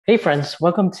Hey friends,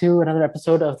 welcome to another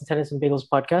episode of the Tennis and Bagels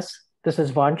podcast. This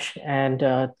is Vansh, and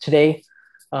today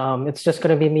it's just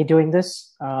going to be me doing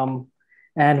this.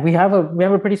 And we have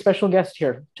a pretty special guest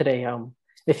here today.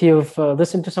 If you've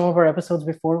listened to some of our episodes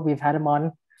before, we've had him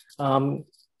on um,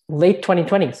 late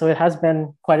 2020, so it has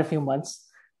been quite a few months,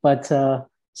 but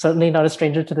certainly not a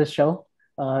stranger to this show.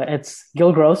 It's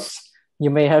Gill Gross. You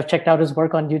may have checked out his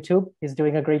work on YouTube. He's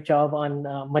doing a great job on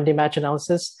Monday Match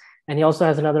Analysis, and he also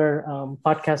has another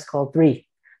podcast called Three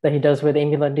that he does with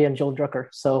Amy Lundy and Joel Drucker.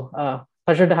 So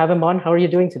pleasure to have him on. How are you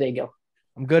doing today, Gil?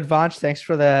 I'm good, Vanch. Thanks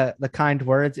for the kind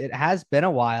words. It has been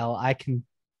a while. I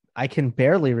can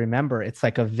barely remember. It's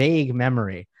like a vague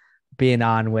memory being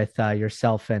on with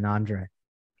yourself and Andre.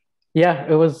 Yeah,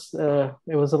 it was a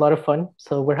lot of fun.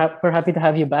 So we're happy to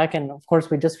have you back. And of course,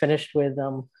 we just finished with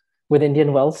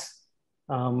Indian Wells,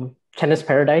 Tennis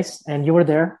Paradise, and you were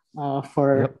there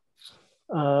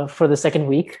Yep. for the second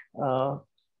week.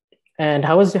 And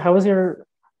how was your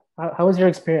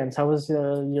experience? How was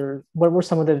your what were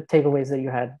some of the takeaways that you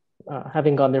had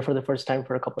having gone there for the first time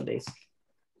for a couple of days?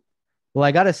 Well,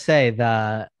 I gotta say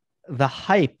the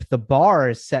hype, the bar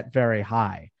is set very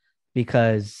high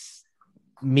because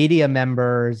media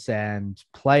members and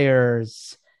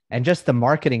players and just the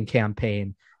marketing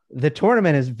campaign, the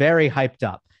tournament is very hyped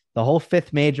up. The whole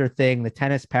fifth major thing, the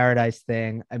tennis paradise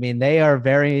thing. I mean, they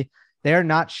are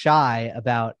not shy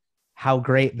about how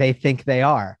great they think they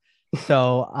are.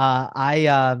 So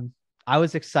I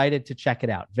was excited to check it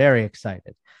out, very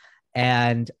excited,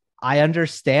 and I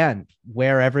understand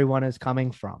where everyone is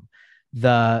coming from.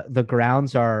 The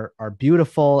grounds are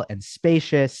beautiful and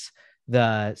spacious.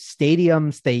 The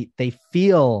stadiums they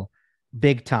feel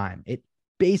big time. It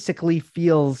basically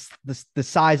feels the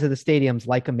size of the stadiums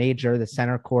like a major. The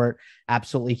center court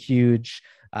absolutely huge.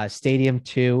 Stadium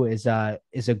 2 is a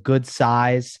good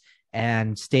size,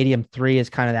 and Stadium 3 is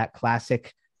kind of that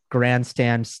classic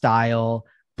grandstand style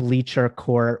bleacher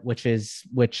court,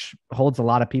 which holds a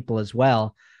lot of people as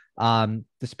well. The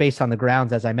space on the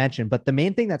grounds, as I mentioned, but the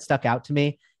main thing that stuck out to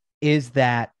me is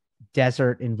that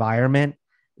desert environment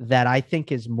that I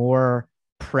think is more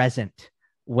present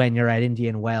when you're at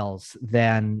Indian Wells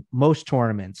than most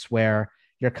tournaments where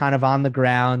you're kind of on the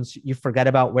grounds, you forget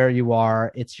about where you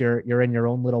are. You're in your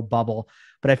own little bubble.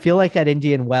 But I feel like at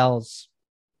Indian Wells,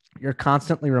 you're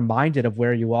constantly reminded of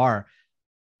where you are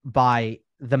by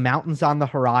the mountains on the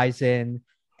horizon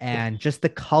and just the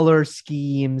color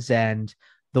schemes and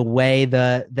the way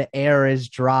the air is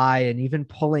dry and even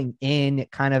pulling in,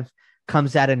 it kind of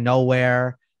comes out of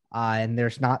nowhere. And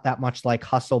there's not that much like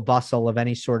hustle bustle of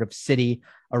any sort of city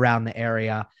around the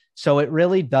area. So it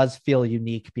really does feel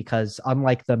unique because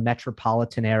unlike the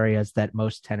metropolitan areas that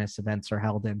most tennis events are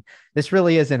held in, this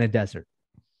really is in a desert.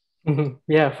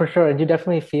 Yeah, for sure. And you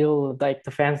definitely feel like the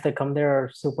fans that come there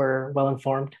are super well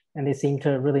informed and they seem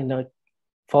to really know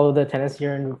follow the tennis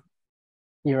year in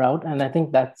year out. And I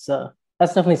think that's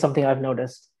definitely something I've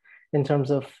noticed in terms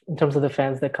of the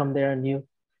fans that come there, and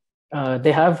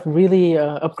they have really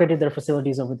upgraded their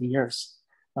facilities over the years.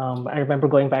 I remember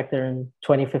going back there in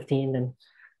 2015, and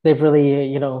they've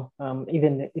really,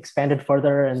 even expanded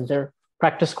further. And their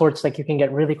practice courts, like you can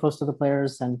get really close to the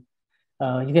players, and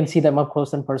you can see them up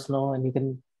close and personal,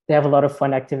 and they have a lot of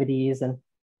fun activities, and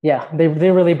yeah, they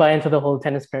really buy into the whole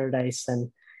tennis paradise,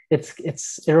 and it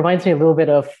reminds me a little bit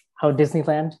of how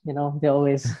Disneyland,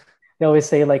 they always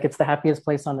say like it's the happiest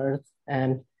place on earth,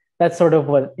 and that's sort of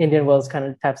what Indian Wells kind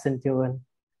of taps into, and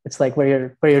it's like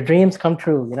where your dreams come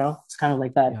true, it's kind of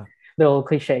like that Yeah. little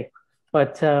cliche,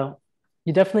 but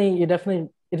it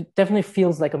definitely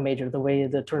feels like a major the way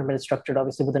the tournament is structured,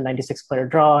 obviously with a 96 player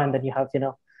draw, and then you have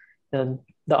the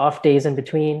off days in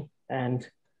between, and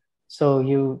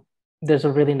so there's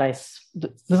a really nice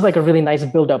this is like a really nice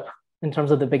build up in terms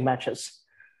of the big matches.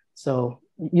 So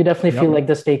you definitely feel Yep. like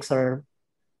the stakes are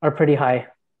pretty high,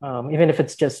 even if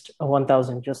it's just a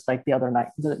 1,000, just like the other night,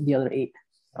 the other eight.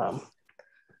 Um,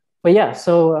 but yeah,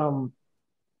 so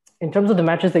in terms of the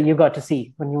matches that you got to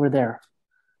see when you were there,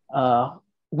 uh,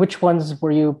 which ones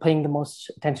were you paying the most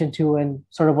attention to, and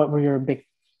sort of what were your big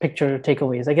picture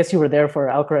takeaways? I guess you were there for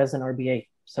Alcaraz and RBA,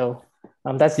 so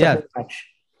that's the Yeah. big match.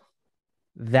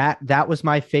 That was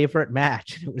my favorite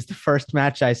match. It was the first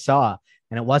match I saw,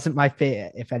 and it wasn't my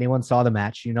favorite. If anyone saw the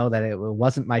match, you know that it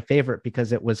wasn't my favorite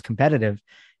because it was competitive.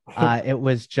 It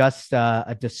was just of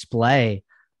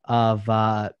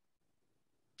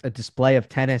a display of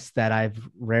tennis that I've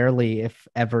rarely, if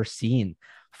ever, seen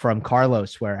from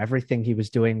Carlos, where everything he was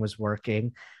doing was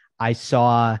working. I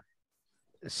saw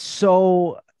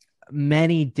so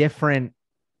many different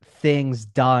things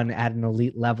done at an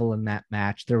elite level in that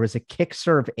match. There was a kick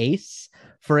serve ace,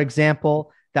 for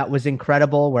example, that was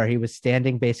incredible, where he was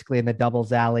standing basically in the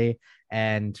doubles alley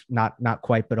and not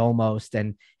quite, but almost,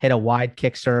 and hit a wide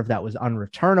kick serve that was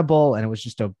unreturnable. And it was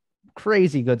just a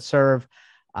crazy good serve.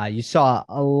 You saw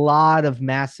a lot of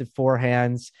massive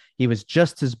forehands. He was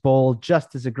just as bold,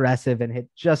 just as aggressive, and hit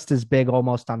just as big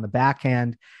almost on the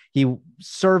backhand. He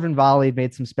served and volleyed,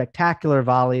 made some spectacular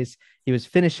volleys. He was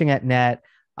finishing at net.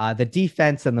 The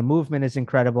defense and the movement is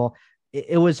incredible.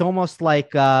 It was almost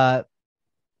like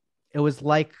it was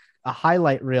like a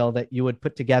highlight reel that you would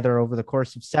put together over the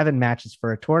course of 7 matches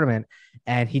for a tournament,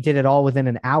 and he did it all within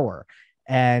an hour.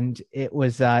 And it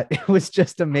was it was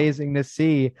just amazing to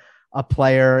see a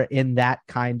player in that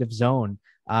kind of zone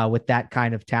with that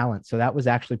kind of talent. So that was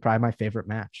actually probably my favorite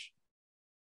match.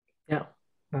 Yeah.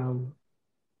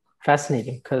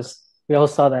 Fascinating, because we all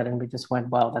saw that and we just went,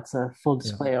 wow, that's a full Yeah.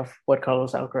 display of what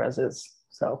Carlos Alcaraz is.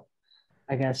 So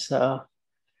I guess,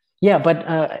 yeah,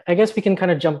 but I guess we can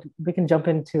jump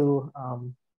into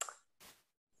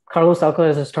Carlos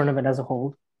Alcaraz's tournament as a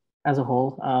whole. As a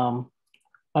whole,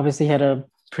 obviously he had a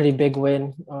pretty big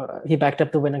win. He backed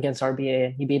up the win against RBA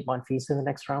and he beat Monfils in the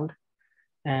next round.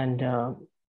 And,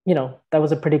 that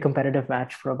was a pretty competitive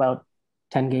match for about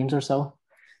 10 games or so.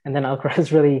 And then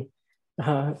Alcaraz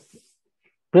uh,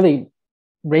 really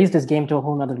raised his game to a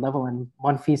whole nother level, and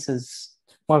Monfils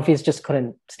just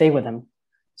couldn't stay with him.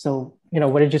 So,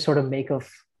 what did you sort of make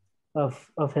of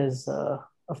his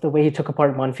of the way he took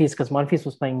apart Monfils? Because Monfils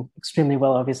was playing extremely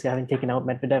well, obviously having taken out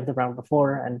Medvedev the round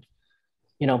before, and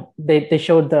they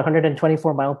showed the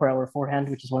 124 mile per hour forehand,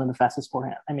 which is one of the fastest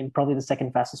forehand. I mean, probably the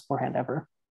second fastest forehand ever.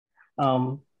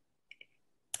 Um,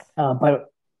 but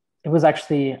it was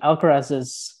actually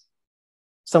Alcaraz's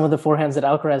some of the forehands that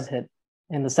Alcaraz hit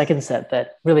in the second set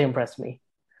that really impressed me.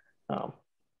 Um,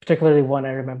 Particularly one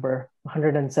I remember,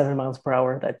 107 miles per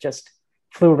hour, that just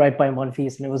flew right by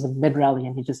Monfils, and it was a mid rally,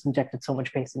 and he just injected so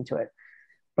much pace into it.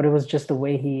 But it was just the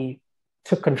way he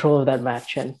took control of that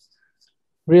match and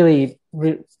really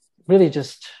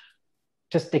just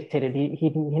dictated. He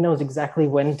knows exactly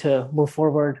when to move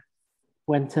forward,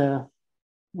 when to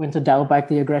dial back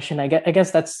the aggression. I guess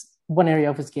that's one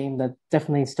area of his game that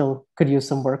definitely still could use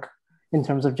some work in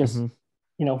terms of just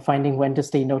Mm-hmm. finding when to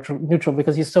stay neutral,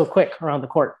 because he's so quick around the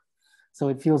court. So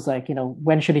it feels like,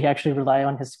 when should he actually rely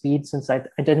on his speed? Since I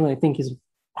genuinely think he's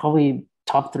probably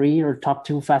top 3 or top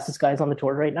 2 fastest guys on the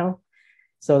tour right now.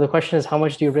 So the question is, how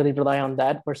much do you really rely on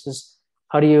that versus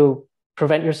how do you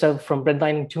prevent yourself from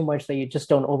redlining too much that you just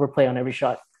don't overplay on every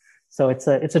shot? So it's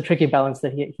a tricky balance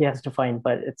that he has to find,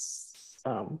 but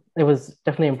it was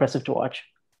definitely impressive to watch.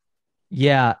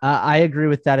 Yeah, I agree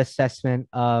with that assessment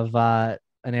of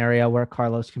an area where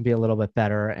Carlos can be a little bit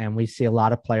better. And we see a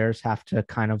lot of players have to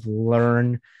kind of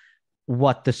learn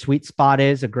what the sweet spot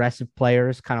is. Aggressive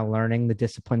players kind of learning the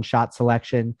disciplined shot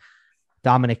selection.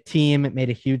 Dominic Thiem, it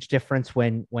made a huge difference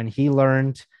when he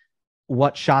learned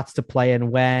what shots to play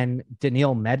and when.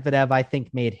 Daniil Medvedev, I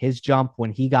think, made his jump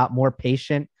when he got more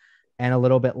patient and a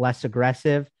little bit less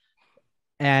aggressive.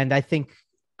 And I think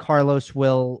Carlos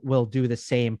will do the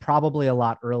same, probably a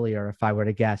lot earlier, if I were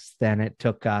to guess, than it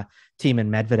took Thiem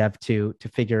and Medvedev to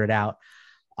figure it out.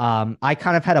 I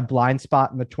kind of had a blind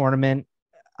spot in the tournament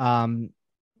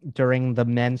during the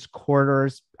men's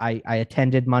quarters. I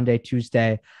attended Monday,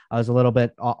 Tuesday. I was a little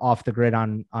bit off the grid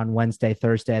on Wednesday,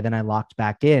 Thursday. Then I locked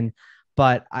back in.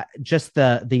 But just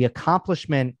the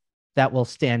accomplishment that will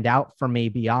stand out for me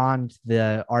beyond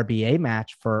the RBA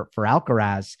match for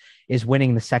Alcaraz is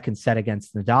winning the second set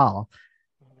against Nadal,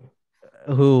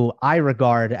 who I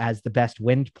regard as the best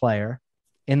wind player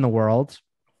in the world.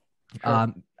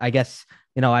 Sure. I guess,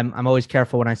 I'm always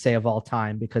careful when I say of all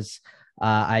time, because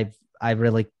I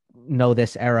really know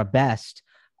this era best.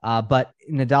 But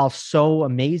Nadal's so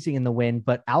amazing in the wind,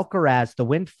 but Alcaraz, the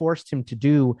wind forced him to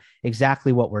do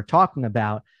exactly what we're talking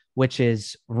about, which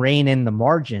is rein in the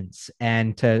margins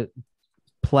and to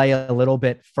play a little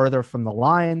bit further from the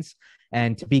lines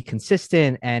and to be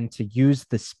consistent and to use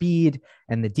the speed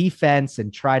and the defense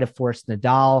and try to force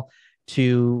Nadal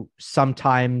to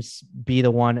sometimes be the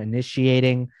one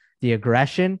initiating the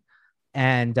aggression.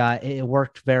 And it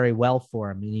worked very well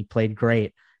for him. And he played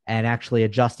great and actually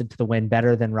adjusted to the wind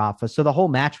better than Rafa. So the whole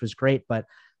match was great, but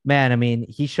man, I mean,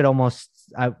 he should almost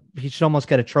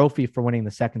get a trophy for winning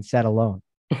the second set alone.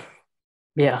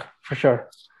 Yeah, for sure.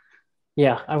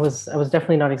 Yeah, I was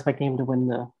definitely not expecting him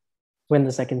to win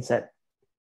the second set,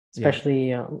 Yeah.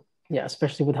 especially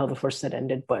especially with how the first set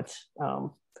ended. But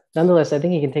nonetheless, I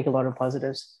think he can take a lot of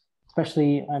positives.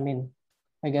 Especially, I mean,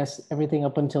 I guess everything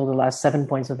up until the last 7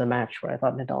 points of the match, where I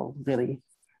thought Nadal really,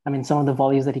 I mean, some of the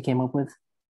volleys that he came up with,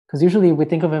 because usually we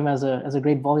think of him as a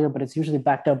great volleyer, but it's usually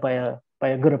backed up by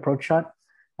a good approach shot.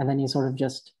 and then he sort of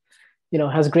just,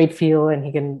 has great feel and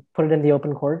he can put it in the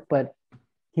open court. But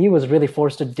he was really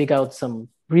forced to dig out some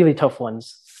really tough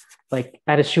ones, like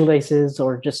at his shoelaces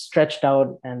or just stretched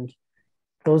out. And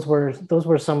those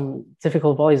were some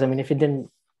difficult volleys. I mean, if he didn't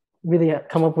really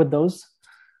come up with those,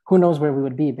 who knows where we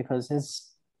would be?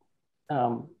 Because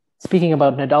speaking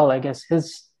about Nadal, I guess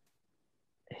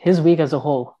his week as a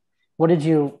whole, what did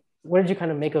you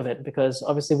kind of make of it? Because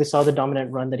obviously we saw the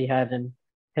dominant run that he had and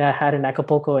had in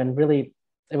Acapulco, and really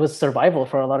it was survival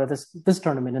for a lot of this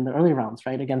tournament in the early rounds,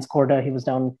 right? Against Corda, he was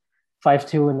down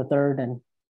 5-2 in the third, and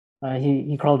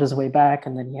he crawled his way back,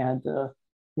 and then he had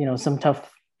some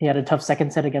tough. He had a tough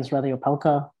second set against Radyo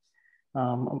Pelka,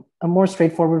 a more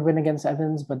straightforward win against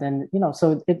Evans, but then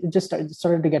so it just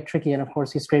started to get tricky, and of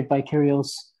course he scraped by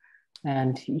Kyrgios,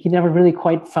 and he never really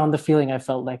quite found the feeling. I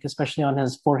felt like, especially on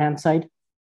his forehand side,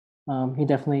 he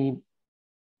definitely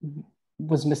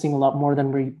was missing a lot more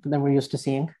than we're used to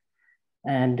seeing,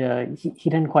 and he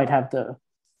didn't quite have the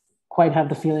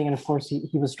feeling, and of course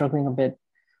he was struggling a bit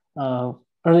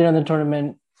earlier in the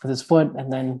tournament with his foot,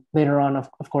 and then later on,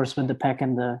 of course, with the pec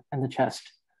and the chest.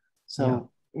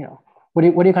 So what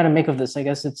do you kind of make of this? I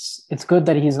guess it's good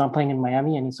that he's not playing in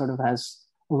Miami and he sort of has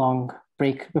a long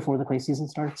break before the clay season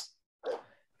starts.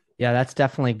 Yeah, that's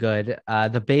definitely good.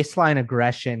 The baseline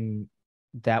aggression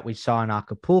that we saw in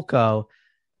Acapulco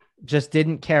just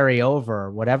didn't carry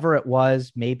over. Whatever it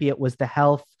was, maybe it was the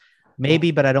health, maybe,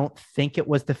 but I don't think it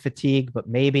was the fatigue, but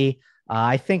maybe.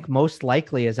 I think most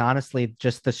likely is honestly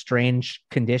just the strange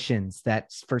conditions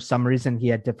that for some reason he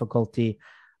had difficulty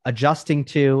adjusting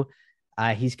to.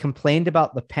 He's complained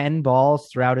about the pen balls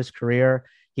throughout his career.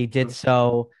 He did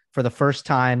so for the first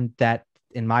time that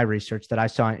in my research that I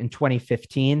saw in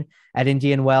 2015 at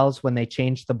Indian Wells when they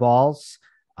changed the balls.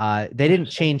 They didn't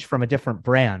change from a different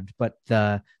brand, but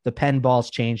the pen balls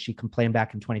changed. He complained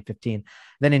back in 2015.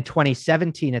 Then in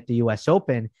 2017 at the US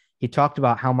Open, he talked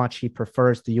about how much he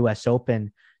prefers the US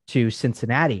Open to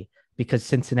Cincinnati because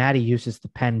Cincinnati uses the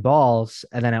pen balls.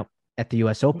 And then at the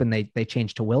US Open, they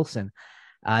changed to Wilson.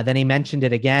 Then he mentioned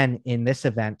it again in this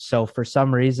event. So for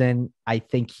some reason, I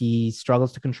think he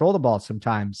struggles to control the ball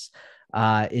sometimes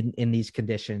in these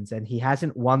conditions. And he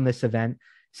hasn't won this event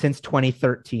since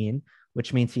 2013,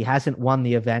 which means he hasn't won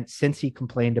the event since he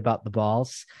complained about the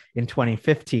balls in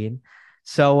 2015.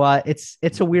 So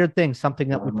it's a weird thing, something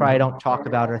that we probably don't talk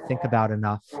about or think about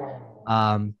enough,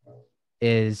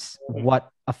 is what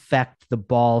effect the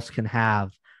balls can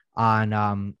have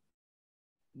on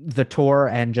the tour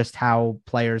and just how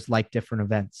players like different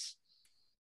events.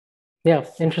 Yeah,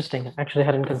 interesting. Actually, I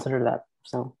hadn't considered that.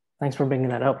 So thanks for bringing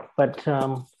that up. But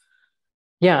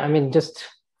yeah, I mean, just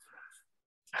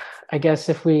I guess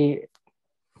if we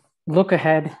look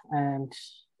ahead and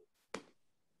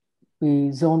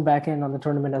we zone back in on the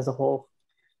tournament as a whole,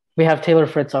 we have Taylor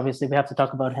Fritz. Obviously, we have to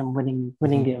talk about him winning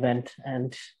the event,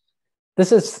 and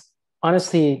this is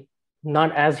honestly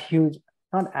not as huge,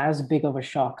 not as big of a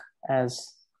shock as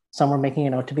some were making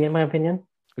it out to be, in my opinion.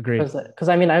 Agreed. Because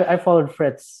I mean, I followed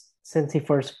Fritz since he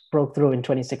first broke through in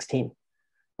 2016.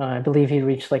 I believe he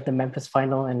reached like the Memphis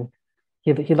final, and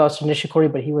he lost to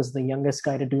Nishikori, but he was the youngest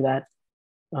guy to do that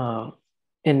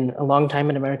in a long time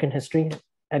in American history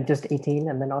at just 18.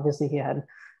 And then obviously he had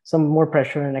some more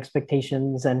pressure and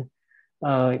expectations, and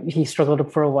he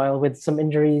struggled for a while with some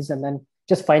injuries, and then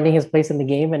just finding his place in the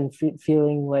game and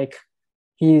feeling like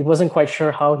he wasn't quite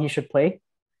sure how he should play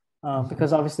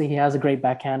because obviously he has a great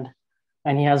backhand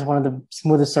and he has one of the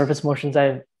smoothest surface motions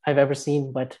I've ever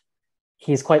seen, but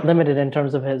he's quite limited in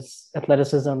terms of his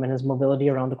athleticism and his mobility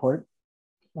around the court.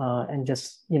 And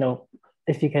just,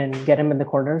 if you can get him in the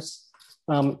corners.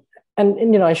 And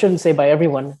I shouldn't say by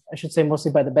everyone, I should say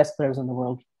mostly by the best players in the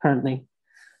world currently.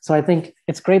 So I think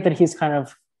it's great that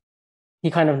he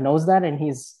kind of knows that, and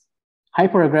he's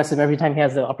hyper aggressive every time he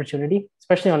has the opportunity,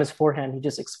 especially on his forehand. He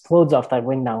just explodes off that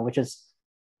wing now, which is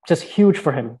just huge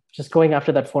for him, just going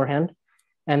after that forehand.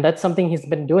 And that's something he's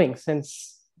been doing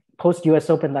since post US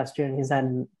Open last year. And he's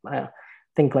had, I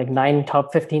think, like 9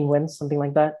 top 15 wins, something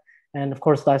like that. And of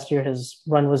course, last year his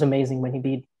run was amazing when he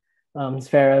beat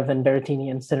Zverev and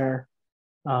Berrettini and Sinner.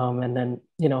 And then,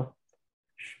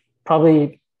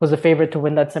 probably was a favorite to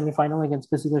win that semifinal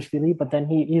against Basilashvili. But then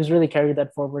he's really carried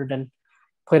that forward and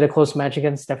played a close match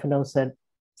against Stefanos at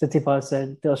Tsitsipas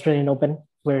at the Australian Open,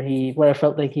 where I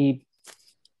felt like he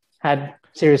had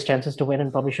serious chances to win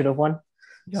and probably should have won.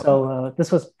 Yep. So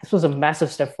this was a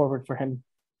massive step forward for him,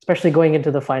 especially going into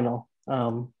the final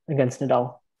against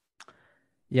Nadal.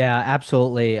 Yeah,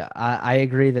 absolutely. I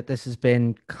agree that this has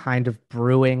been kind of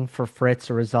brewing for Fritz,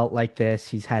 a result like this.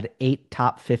 He's had 8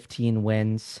 top 15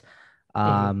 wins.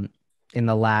 in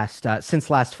the last since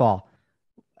last fall.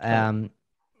 Right. Um,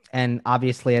 and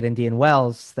obviously at Indian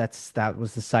Wells, that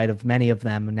was the site of many of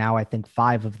them. And now I think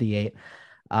 5 of the 8,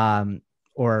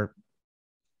 or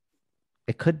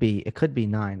it could be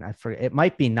 9. I forget. It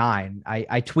might be 9.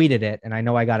 I tweeted it, and I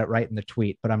know I got it right in the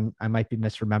tweet, but I might be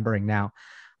misremembering now.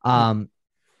 Um,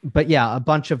 but yeah, a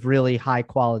bunch of really high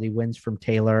quality wins from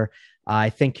Taylor. I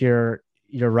think you're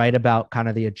right about kind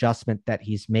of the adjustment that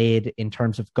he's made in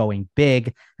terms of going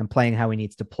big and playing how he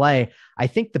needs to play. I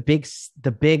think the big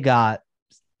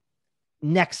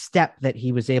next step that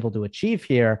he was able to achieve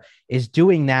here is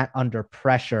doing that under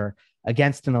pressure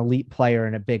against an elite player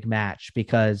in a big match,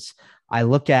 because I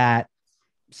look at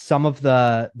some of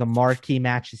the marquee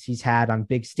matches he's had on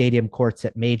big stadium courts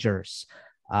at majors,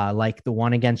 like the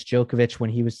one against Djokovic when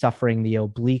he was suffering the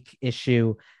oblique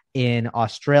issue in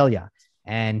Australia.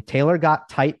 And Taylor got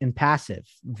tight and passive,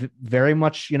 very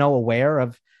much, aware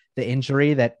of the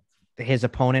injury that his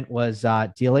opponent was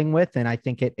dealing with. And I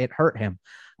think it hurt him.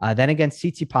 Then against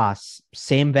Tsitsipas,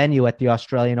 same venue at the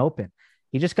Australian Open,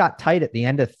 he just got tight at the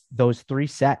end of those 3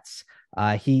 sets.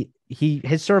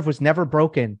 His serve was never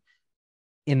broken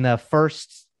in the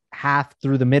first half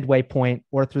through the midway point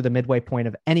or through the midway point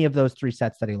of any of those 3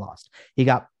 sets that he lost.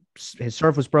 His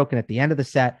serve was broken at the end of the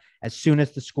set as soon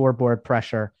as the scoreboard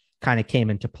pressure kind of came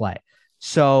into play.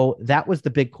 So that was the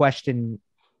big question,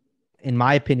 in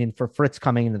my opinion, for Fritz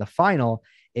coming into the final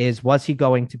was he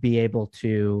going to be able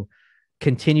to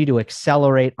continue to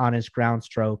accelerate on his ground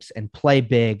strokes and play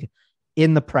big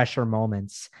in the pressure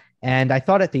moments? And I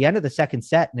thought at the end of the second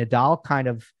set, Nadal kind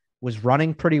of was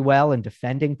running pretty well and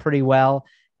defending pretty well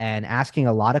and asking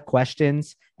a lot of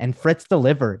questions. And Fritz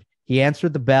delivered. He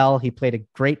answered the bell. He played a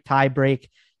great tiebreak.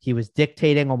 He was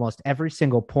dictating almost every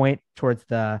single point towards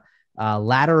the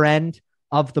latter end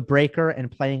of the breaker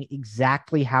and playing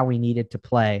exactly how he needed to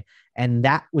play. And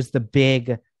that was the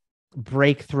big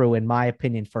breakthrough, in my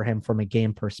opinion, for him from a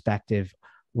game perspective,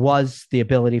 was the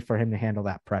ability for him to handle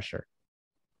that pressure.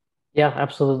 Yeah,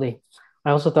 absolutely.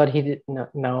 I also thought he did.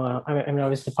 No, I mean,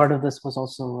 obviously, part of this was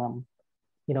also,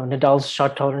 Nadal's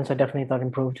shot tolerance. I definitely thought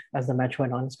improved as the match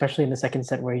went on, especially in the second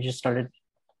set where he just started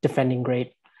defending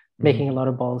great, Mm-hmm. making a lot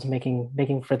of balls,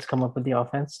 making Fritz come up with the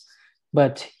offense.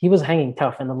 But he was hanging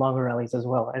tough in the longer rallies as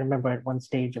well. I remember at one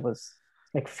stage it was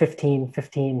like 15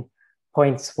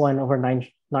 points, won over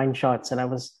nine shots, and that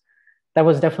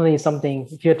was definitely something.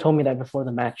 If you had told me that before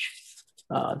the match,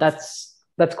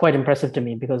 that's quite impressive to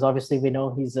me, because obviously we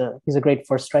know he's a great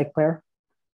first strike player,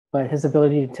 but his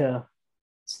ability to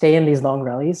stay in these long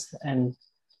rallies and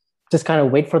just kind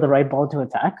of wait for the right ball to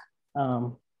attack,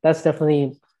 that's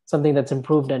definitely something that's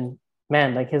improved. And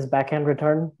man, like his backhand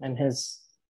return and his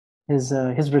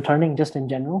returning just in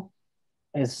general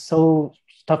is so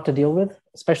tough to deal with,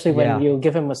 especially when Yeah. you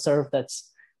give him a serve that's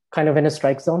kind of in a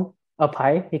strike zone up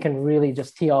high. He can really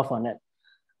just tee off on it,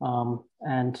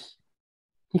 and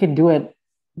he can do it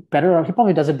better. He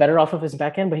probably does it better off of his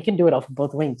backhand, but he can do it off of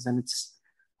both wings, and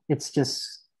it's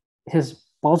just his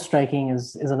ball striking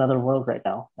is another world right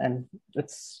now, and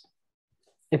it's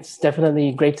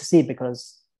definitely great to see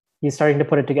because he's starting to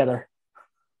put it together.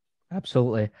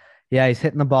 Absolutely. Yeah, he's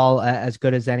hitting the ball as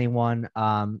good as anyone.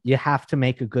 You have to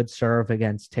make a good serve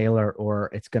against Taylor, or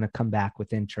it's going to come back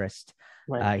with interest.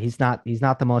 Right. He's not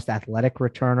the most athletic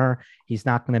returner. He's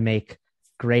not going to make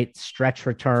great stretch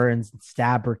returns,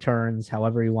 stab returns,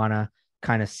 however you want to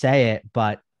kind of say it.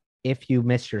 But if you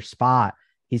miss your spot,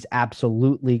 he's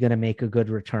absolutely going to make a good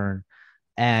return.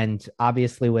 And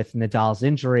obviously, with Nadal's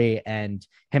injury and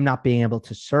him not being able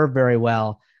to serve very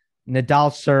well,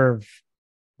 Nadal's serve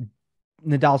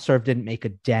didn't make a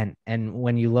dent. And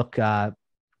when you look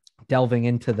delving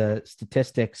into the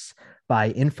statistics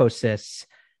by Infosys,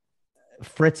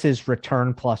 Fritz's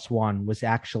return +1 was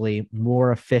actually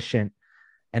more efficient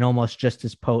and almost just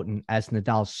as potent as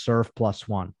Nadal's serve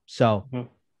 +1. So Mhm.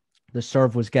 the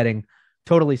serve was getting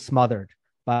totally smothered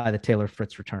by the Taylor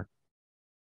Fritz return.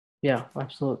 Yeah,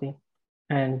 absolutely.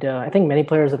 And I think many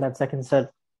players in that second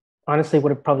set honestly would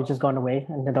have probably just gone away,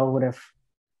 and Nadal would have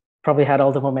probably had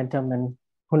all the momentum, and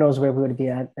who knows where we would be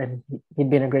at, and he'd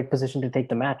be in a great position to take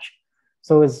the match.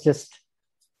 So it's just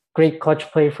great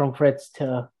clutch play from Fritz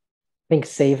to, I think,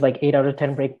 save like 8 out of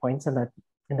 10 break points in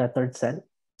that third set,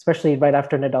 especially right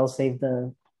after Nadal saved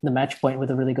the match point with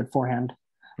a really good forehand.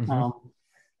 Mm-hmm. Um,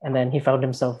 and then he found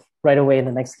himself right away in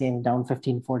the next game down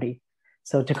 15-40.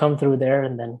 So to come through there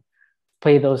and then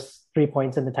play those 3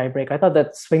 points in the tiebreak, I thought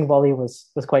that swing volley was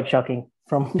quite shocking.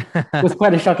 Was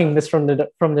quite a shocking miss from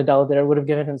Nadal there. Would have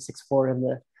given him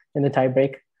 6-4 in the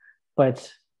tiebreak.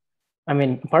 But I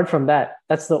mean, apart from that,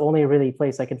 that's the only really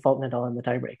place I can fault Nadal in the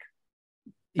tiebreak.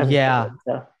 Having Yeah.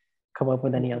 come up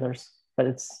with any others. But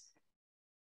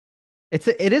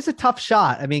it is a tough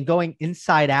shot. I mean, going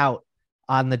inside out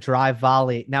on the drive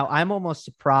volley. Now, I'm almost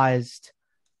surprised,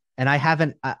 and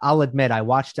I'll admit, I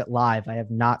watched it live. I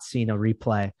have not seen a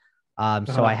replay.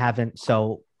 So I haven't.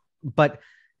 But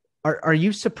are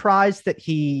you surprised that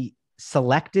he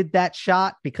selected that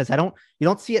shot? Because you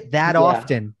don't see it that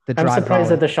often. The drive I'm surprised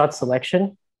volley. at the shot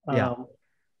selection, Yeah.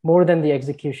 more than the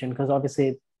execution, because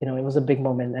obviously, it was a big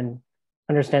moment and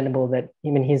understandable that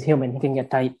even he's human, he can get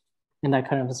tight in that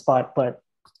kind of a spot. But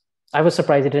I was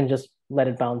surprised he didn't just let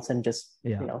it bounce and just,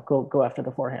 go after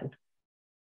the forehand.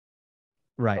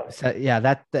 Right. So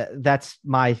yeah, that's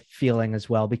my feeling as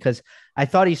well, because I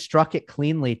thought he struck it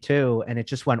cleanly too, and it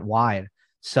just went wide.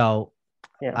 So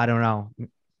I don't know.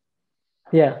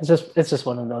 Yeah, it's just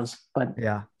one of those. But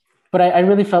yeah, but I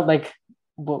really felt like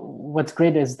what's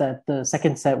great is that the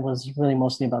second set was really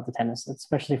mostly about the tennis,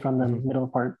 especially from the middle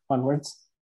part onwards.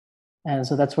 And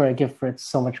so that's where I give Fritz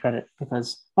so much credit,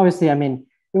 because obviously, I mean,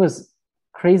 it was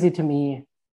crazy to me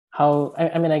how,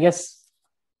 I mean, I guess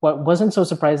what wasn't so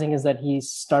surprising is that he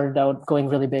started out going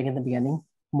really big in the beginning,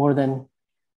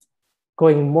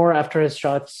 going more after his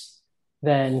shots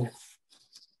than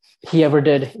he ever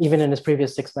did, even in his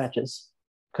previous 6 matches.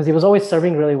 Because he was always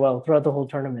serving really well throughout the whole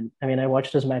tournament. I mean, I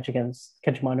watched his match against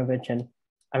Kecmanovic, and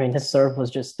I mean, his serve was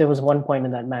just, there was one point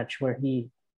in that match where he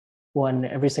won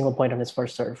every single point on his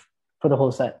first serve for the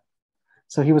whole set.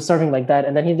 So he was serving like that,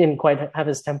 and then he didn't quite have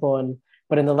his tempo.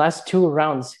 But in the last 2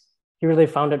 rounds, he really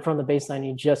found it from the baseline.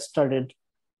 He just started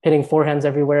hitting forehands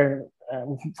everywhere,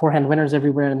 forehand winners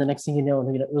everywhere. And the next thing you know,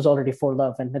 it was already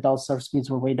 4-love, and Nadal's serve speeds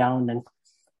were way down, and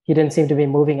he didn't seem to be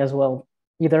moving as well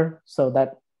either. So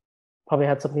that probably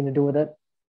had something to do with it.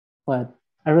 But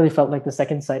I really felt like the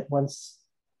second set, once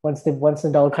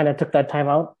Nadal kind of took that time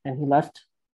out and he left,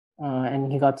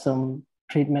 and he got some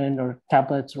treatment or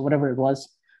tablets or whatever it was,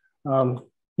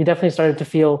 he definitely started to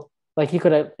feel like he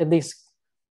could at least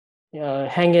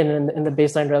hang in the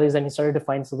baseline rallies, and he started to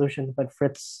find solutions. But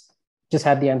Fritz just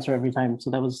had the answer every time, so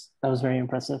that was very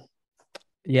impressive.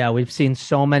 Yeah, we've seen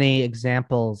so many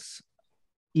examples,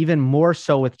 even more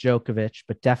so with Djokovic,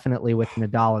 but definitely with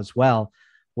Nadal as well,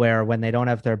 where when they don't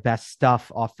have their best stuff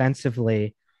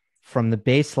offensively from the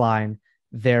baseline,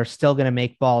 they're still going to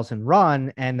make balls and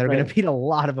run, and they're going to beat a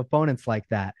lot of opponents like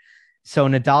that. So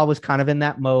Nadal was kind of in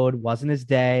that mode, wasn't his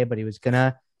day, but he was going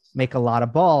to make a lot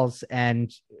of balls.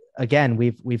 And again,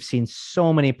 we've seen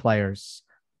so many players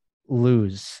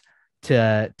lose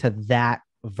to that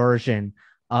version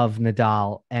of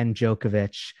Nadal and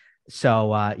Djokovic.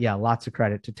 So yeah, lots of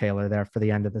credit to Taylor there for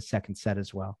the end of the second set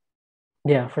as well.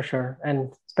 Yeah, for sure.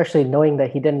 And especially knowing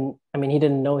that he didn't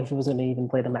know if he was going to even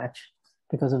play the match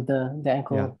because of the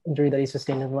ankle injury that he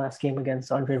sustained in the last game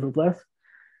against Andrei Rublev.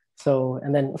 So,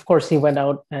 and then of course he went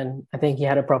out, and I think he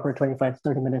had a proper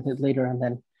 25-30 minute hit later, and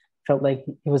then felt like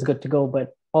he was good to go.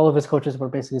 But all of his coaches were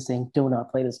basically saying, do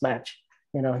not play this match,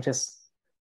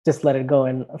 just let it go.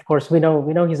 And of course we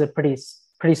know he's a pretty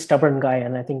stubborn guy,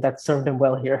 and I think that served him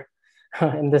well here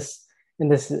in this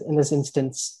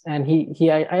instance. And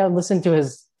I listened to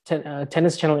his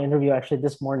tennis channel interview actually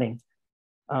this morning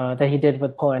that he did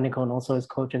with Paul Enico and also his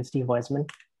coach and Steve Weisman.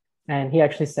 And he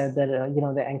actually said that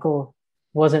the ankle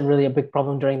wasn't really a big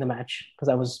problem during the match, because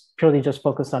I was purely just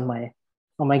focused on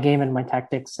my game and my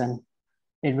tactics, and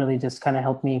it really just kind of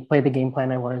helped me play the game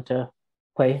plan I wanted to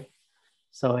play.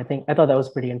 So I thought that was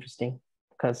pretty interesting,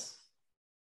 because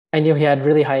I knew he had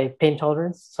really high pain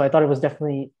tolerance. So I thought it was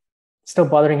definitely still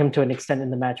bothering him to an extent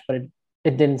in the match, but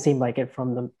it didn't seem like it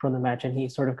from the match, and he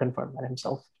sort of confirmed that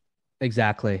himself.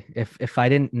 Exactly. If I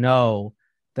didn't know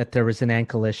that there was an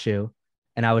ankle issue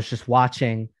and I was just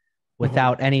watching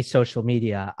without any social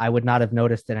media, I would not have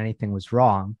noticed that anything was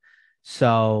wrong.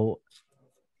 So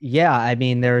yeah, I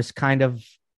mean, there's kind of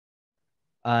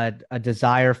a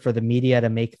desire for the media to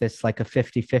make this like a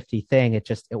 50-50 thing. It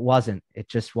just wasn't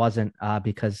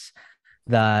because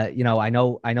I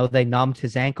know they numbed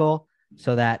his ankle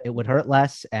so that it would hurt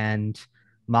less, and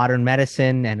modern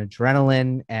medicine and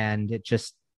adrenaline, and it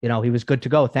just, he was good to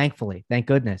go. Thankfully, thank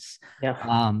goodness.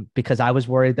 Yeah. Because I was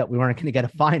worried that we weren't going to get a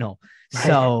final.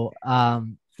 So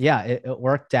yeah, it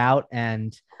worked out.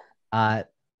 And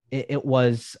it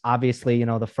was obviously,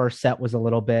 the first set was a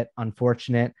little bit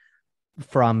unfortunate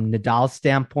from Nadal's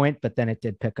standpoint, but then it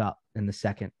did pick up in the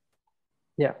second.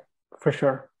 Yeah, for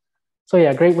sure. So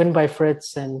yeah, great win by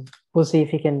Fritz, and we'll see if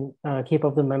he can keep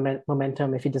up the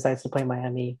momentum if he decides to play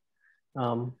Miami,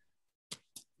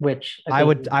 which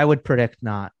I would predict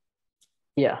not.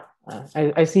 Yeah,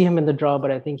 I see him in the draw,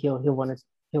 but I think he'll want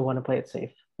to play it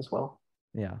safe as well.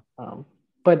 Yeah.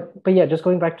 But yeah, just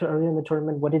going back to earlier in the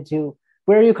tournament, what did you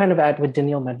where are you kind of at with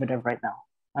Daniil Medvedev right now?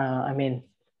 I mean,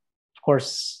 of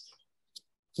course,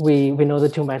 we know the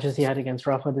two matches he had against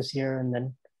Rafa this year, and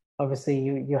then obviously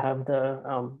you have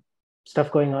the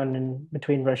stuff going on in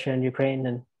between Russia and Ukraine,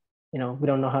 and we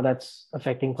don't know how that's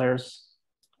affecting players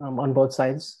on both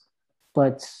sides.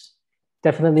 But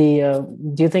definitely,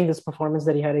 do you think this performance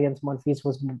that he had against Monfils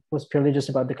was purely just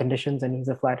about the conditions, and he's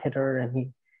a flat hitter,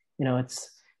 and it's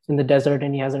in the desert,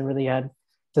 and he doesn't really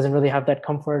have that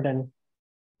comfort, and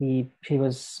he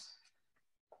was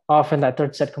off in that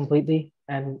third set completely,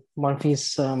 and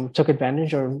Monfils took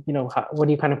advantage, or what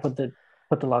do you kind of put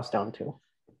the loss down to?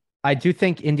 I do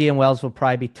think Indian Wells will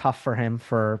probably be tough for him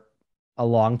for a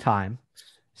long time.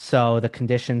 So the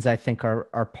conditions I think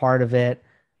are part of it.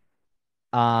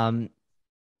 Um,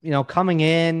 coming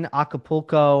in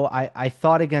Acapulco, I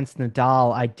thought against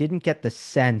Nadal, I didn't get the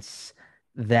sense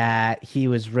that he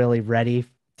was really ready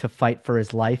to fight for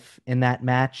his life in that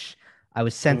match. I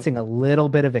was Mm. sensing a little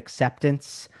bit of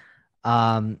acceptance.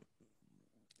 Um,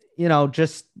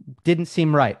 just didn't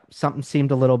seem right. Something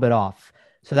seemed a little bit off.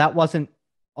 So that wasn't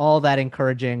all that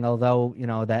encouraging, although,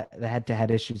 that the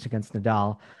head-to-head issues against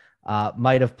Nadal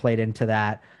might have played into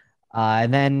that.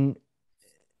 And then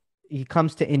he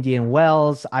comes to Indian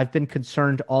Wells. I've been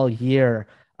concerned all year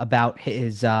about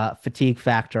his fatigue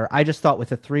factor. I just thought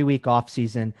with a 3-week off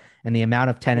season and the amount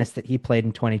of tennis that he played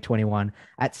in 2021,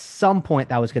 at some point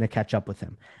that was going to catch up with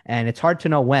him. And it's hard to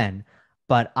know when,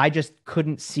 but I just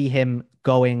couldn't see him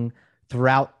going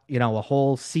throughout, a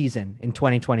whole season in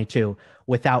 2022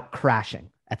 without crashing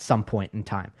at some point in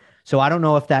time. So I don't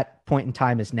know if that point in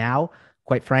time is now.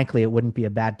 Quite frankly, it wouldn't be a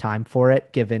bad time for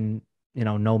it, given,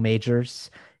 no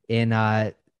majors in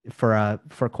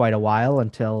for quite a while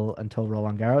until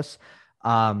Roland Garros.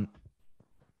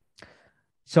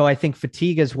 So I think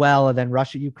fatigue as well, and then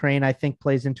Russia Ukraine I think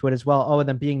plays into it as well. Oh, and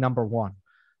then being number one,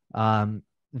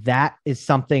 that is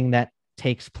something that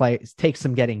takes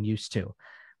some getting used to.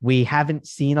 We haven't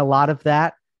seen a lot of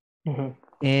that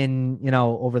in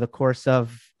over the course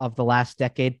of the last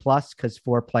decade plus, because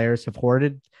 4 players have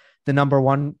hoarded the number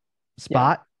one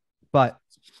spot, but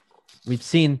we've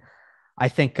seen. I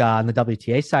think on the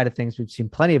WTA side of things, we've seen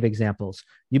plenty of examples.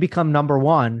 You become number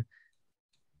one,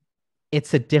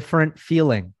 it's a different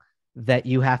feeling that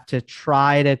you have to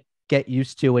try to get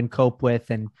used to and cope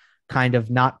with, and kind of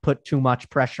not put too much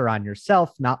pressure on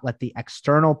yourself, not let the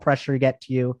external pressure get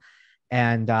to you.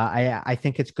 And I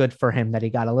think it's good for him that he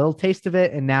got a little taste of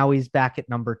it, and now he's back at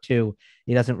number 2.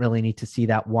 He doesn't really need to see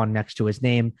that one next to his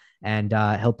name, and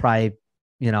he'll probably,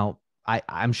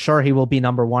 I'm sure he will be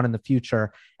number 1 in the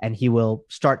future, and he will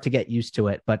start to get used to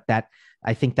it. But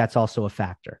I think that's also a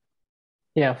factor.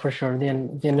 Yeah, for sure. The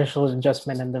initial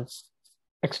adjustment and the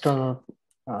external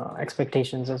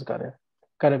expectations has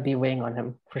gotta be weighing on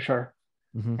him for sure.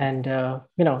 Mm-hmm.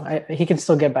 And he can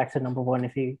still get back to number 1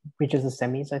 if he reaches the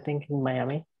semis, I think, in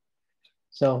Miami.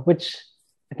 So, which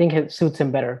I think it suits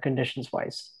him better conditions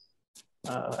wise.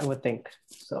 I would think.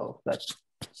 So that's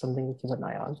something to keep an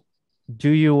eye on. Do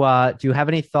you have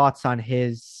any thoughts on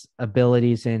his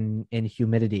abilities in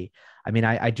humidity? I mean,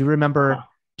 I do remember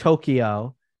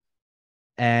Tokyo,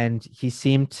 and he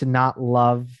seemed to not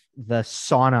love the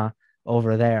sauna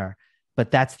over there,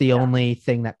 but that's the only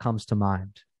thing that comes to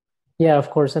mind. Yeah, of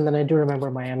course. And then I do remember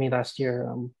Miami last year.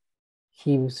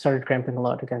 He started cramping a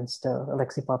lot against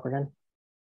Alexei Popyrin.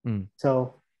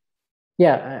 So,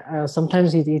 yeah,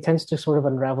 sometimes he tends to sort of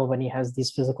unravel when he has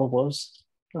these physical woes,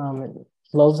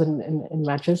 lulls in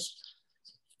matches.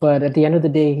 But at the end of the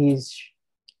day,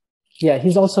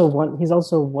 he's also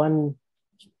won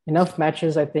enough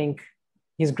matches. I think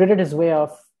he's gritted his way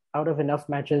out of enough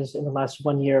matches in the last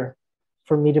 1 year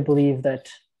for me to believe that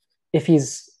if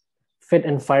he's fit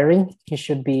and firing, he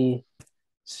should be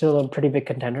still a pretty big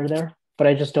contender there. But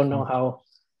I just don't know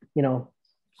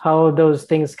how those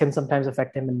things can sometimes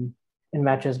affect him in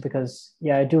matches, because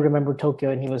I do remember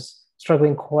Tokyo, and he was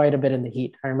struggling quite a bit in the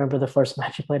heat. I remember the first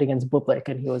match he played against Bublik,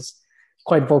 and he was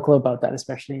quite vocal about that,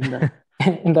 especially in the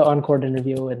in the on-court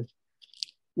interview.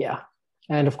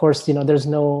 And of course, there's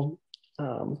no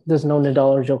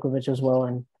Nadal or Djokovic as well,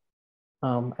 and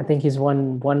I think he's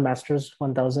won one Masters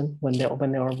 1000 when they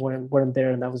weren't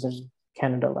there, and that was in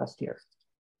Canada last year.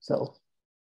 So,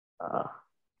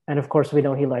 and of course, we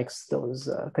know he likes those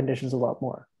conditions a lot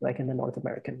more, like in the North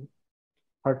American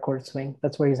hardcourt swing.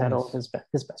 That's where he's had all of his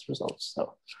best results.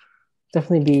 So,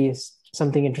 definitely be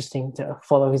something interesting to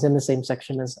follow. He's in the same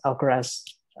section as Alcaraz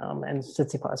and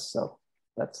Tsitsipas, so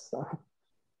that's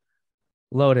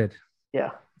loaded.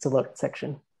 Yeah, it's a loaded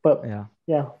section. But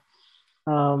yeah.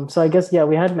 So I guess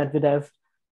we had Medvedev,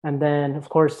 and then of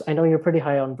course I know you're pretty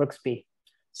high on Brooksby.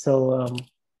 So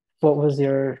what was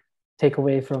your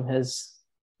takeaway from his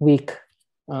week?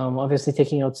 Obviously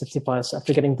taking out Tsitsipas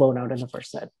after getting blown out in the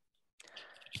first set.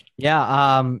 Yeah,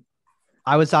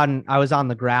 I was on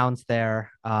the grounds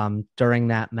there during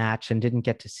that match and didn't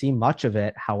get to see much of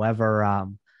it. However,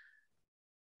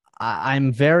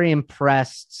 I'm very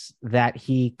impressed that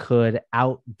he could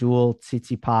outduel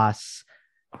Tsitsipas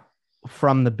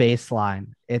from the baseline.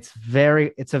 It's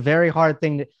a very hard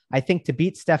thing to, I think, to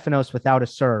beat Stefanos without a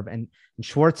serve. And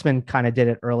Schwartzman kind of did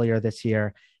it earlier this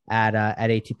year at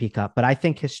ATP Cup. But I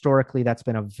think historically that's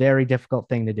been a very difficult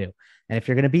thing to do. And if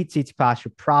you're going to beat Tsitsipas,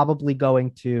 you're probably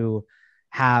going to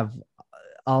have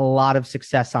a lot of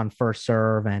success on first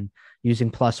serve and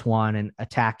using +1 and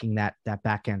attacking that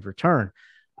backhand return.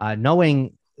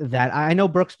 Knowing that, I know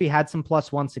Brooksby had some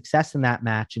 +1 success in that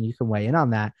match, and you can weigh in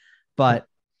on that, but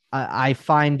I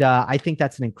think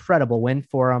that's an incredible win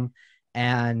for him.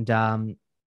 And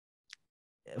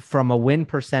from a win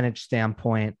percentage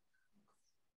standpoint,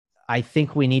 I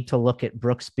think we need to look at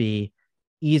Brooksby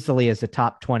easily as a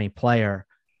top 20 player.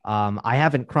 I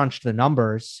haven't crunched the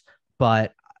numbers,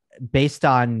 but based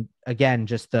on, again,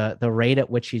 just the rate at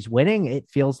which he's winning, it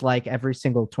feels like every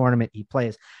single tournament he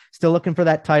plays, still looking for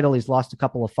that title. He's lost a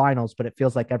couple of finals, but it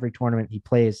feels like every tournament he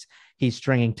plays, he's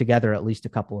stringing together at least a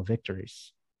couple of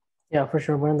victories. Yeah, for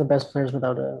sure. One of the best players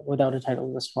without a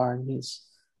title this far, and he's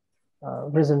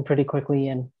risen pretty quickly.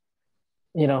 And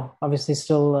obviously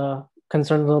still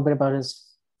concerned a little bit about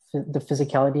the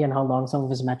physicality and how long some of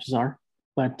his matches are.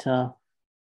 But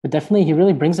definitely he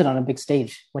really brings it on a big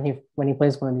stage when he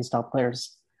plays one of these top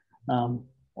players. Um,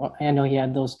 I know he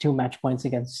had those 2 match points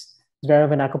against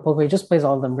Zverev and Acapulco. He just plays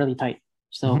all of them really tight.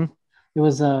 So Mm-hmm.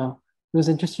 it was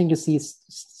interesting to see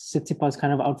Tsitsipas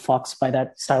kind of outfoxed by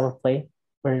that style of play,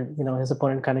 where his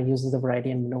opponent kind of uses the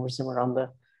variety and maneuvers him around the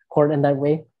court in that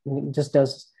way. And he just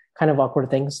does kind of awkward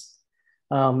things.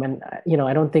 And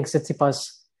I don't think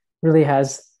Tsitsipas really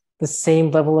has the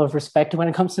same level of respect when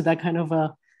it comes to that kind of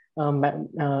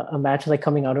a match, like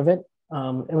coming out of it.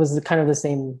 It was kind of the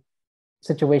same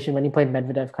situation when he played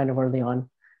Medvedev kind of early on.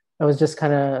 I was just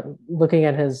kind of looking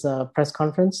at his press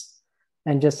conference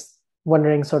and just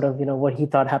wondering sort of what he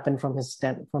thought happened from his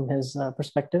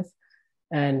perspective.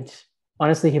 And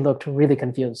honestly, he looked really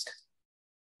confused.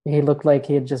 He looked like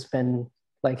he had just been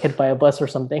like hit by a bus or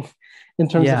something in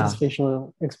terms of his Yeah.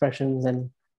 facial expressions and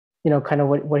kind of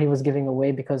what he was giving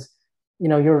away. Because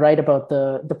you're right about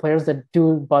the players that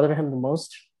do bother him the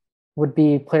most would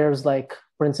be players like,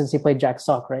 for instance, he played Jack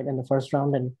Sock right in the first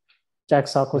round, and Jack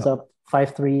Sock was Yep. up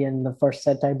 5-3 in the first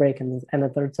set tiebreak and the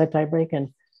third set tiebreak.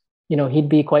 And he'd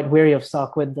be quite weary of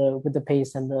Sock with the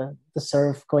pace and the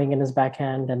serve going in his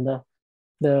backhand and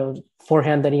the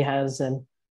forehand that he has, and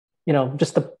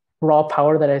just the raw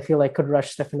power that I feel like could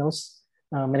rush Stefanos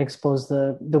and expose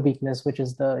the weakness, which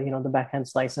is the backhand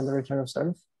slice and the return of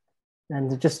serve,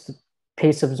 and just the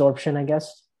pace absorption, I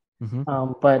guess. Mm-hmm.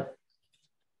 But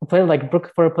for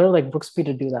a player like Brooksby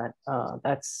to do that,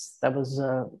 that was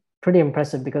pretty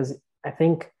impressive, because I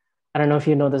think, I don't know if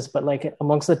you know this, but like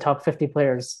amongst the top 50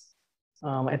 players,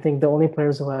 I think the only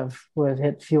players who have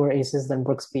hit fewer aces than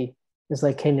Brooksby is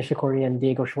like Kei Nishikori and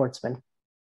Diego Schwartzman.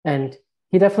 And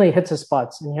he definitely hits his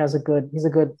spots, and he's a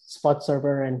good spot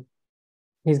server, and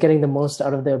he's getting the most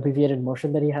out of the abbreviated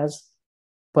motion that he has.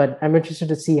 But I'm interested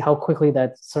to see how quickly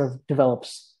that serve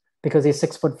develops, because he's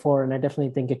 6'4", and I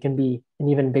definitely think it can be an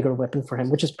even bigger weapon for him,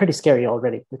 which is pretty scary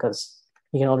already because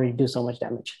he can already do so much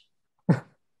damage.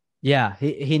 Yeah,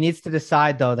 he needs to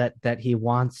decide though that he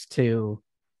wants to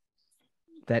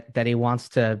that he wants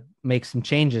to make some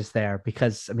changes there,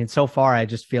 because I mean, so far I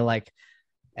just feel like,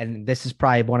 and this is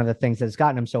probably one of the things that's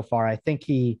gotten him so far, I think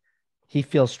he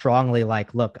feels strongly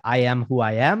like, look, I am who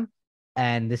I am,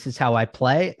 and this is how I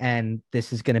play, and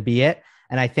this is going to be it.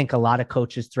 And I think a lot of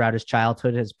coaches throughout his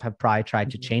childhood have probably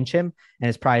tried to change him, and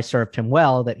it's probably served him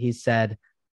well that he said,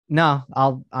 no,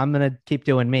 I'm going to keep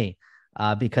doing me,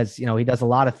 because he does a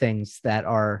lot of things that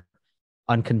are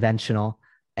unconventional,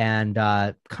 and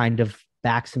kind of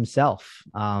backs himself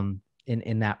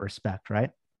in that respect,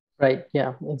 right? Right.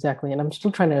 Yeah, exactly. And I'm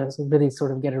still trying to really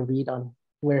sort of get a read on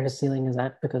where his ceiling is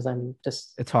at, because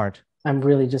It's hard. I'm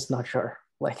really just not sure.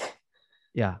 Like,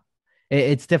 Yeah.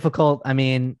 It's difficult. I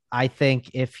mean, I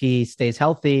think if he stays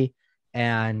healthy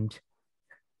and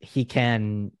he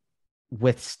can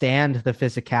withstand the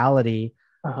physicality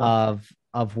uh-huh.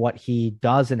 of what he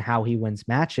does and how he wins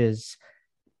matches,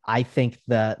 I think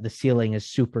the ceiling is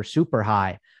super, super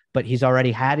high. But he's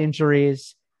already had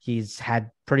injuries. He's had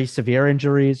pretty severe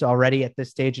injuries already at this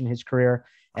stage in his career.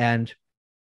 And,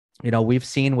 we've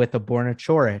seen with a Borna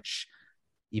Choric,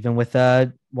 even with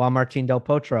a Juan Martín Del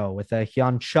Potro, with a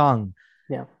Hyun Chung,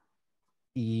 Yeah.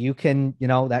 you can,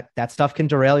 that stuff can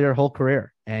derail your whole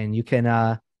career. And you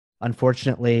can,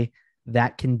 unfortunately,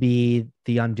 that can be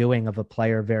the undoing of a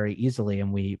player very easily.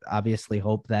 And we obviously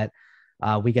hope that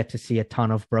we get to see a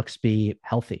ton of Brooksby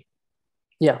healthy.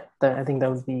 Yeah, I think that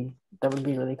would be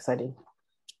really exciting.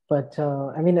 But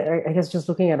I mean, I guess just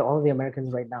looking at all the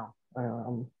Americans right now,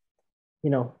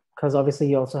 because obviously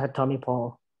you also had Tommy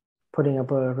Paul putting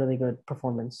up a really good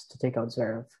performance to take out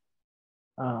Zverev,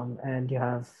 and you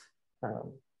have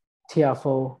um,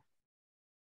 Tiafo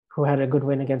who had a good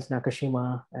win against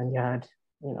Nakashima, and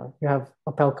you have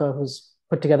Opelka who's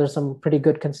put together some pretty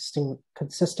good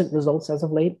consistent results as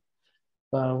of late,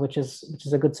 which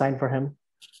is a good sign for him.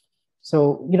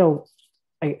 So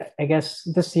I guess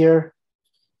this year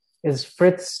is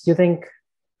Fritz. Do you think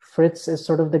Fritz is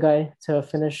sort of the guy to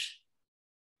finish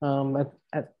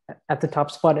at the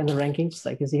top spot in the rankings?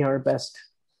 Like, is he our best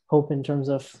hope in terms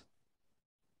of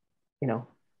you know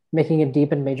making it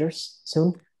deep in majors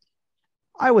soon?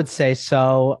 I would say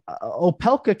so.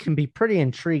 Opelka can be pretty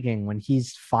intriguing when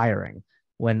he's firing.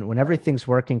 When everything's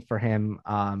working for him,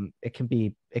 it can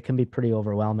be pretty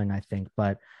overwhelming, I think.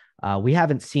 But we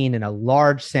haven't seen in a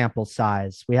large sample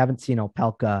size, we haven't seen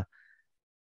Opelka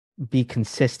be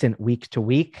consistent week to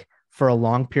week for a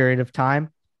long period of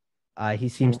time. He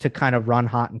seems Mm. to kind of run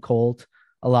hot and cold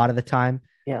a lot of the time.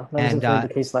 Yeah, that And wasn't really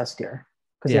the case last year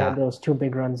because he had yeah, those two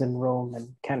big runs in Rome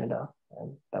and Canada,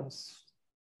 and that was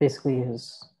basically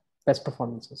his best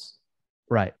performances.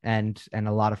 right. And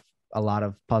a lot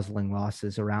of puzzling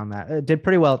losses around that. Did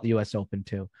pretty well at the US Open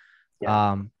too.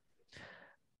 Yeah. Um,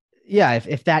 yeah,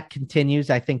 if that continues,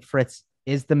 I think Fritz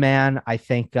is the man. I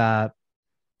think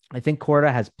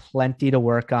Korda has plenty to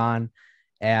work on,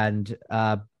 and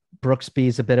Brooksby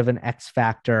is a bit of an X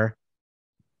factor,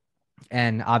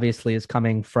 and obviously is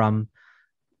coming from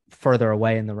further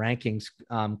away in the rankings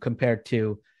compared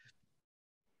to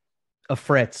a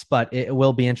Fritz. But it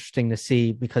will be interesting to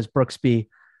see because Brooksby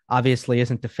obviously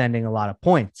isn't defending a lot of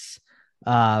points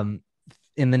um,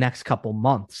 in the next couple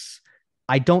months.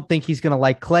 I don't think he's going to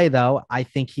like clay though.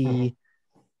 Mhm.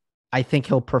 I think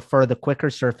he'll prefer the quicker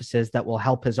surfaces that will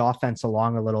help his offense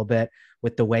along a little bit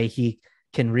with the way he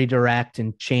can redirect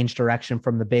and change direction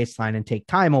from the baseline and take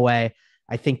time away.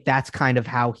 I think that's kind of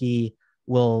how he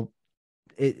will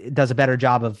it does a better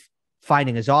job of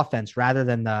finding his offense rather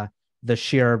than the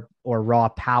sheer or raw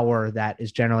power that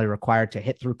is generally required to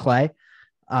hit through clay.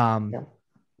 Um, Yeah.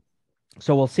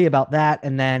 so we'll see about that,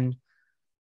 and then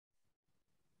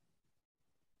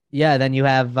yeah, then you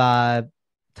have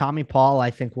Tommy Paul.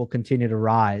 I think will continue to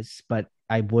rise, but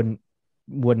I wouldn't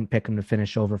pick him to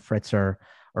finish over Fritz or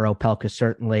Opelka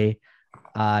certainly.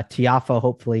 Tiafo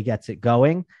hopefully gets it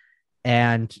going,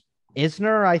 and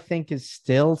Isner I think is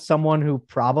still someone who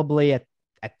probably at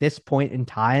this point in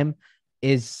time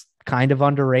is kind of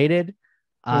underrated.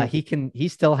 Mm. He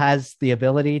still has the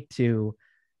ability to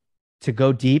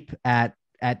go deep at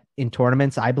in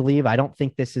tournaments. I believe. I don't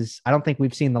think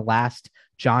we've seen the last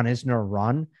John Isner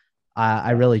run.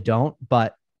 I Yeah. really don't.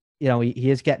 But he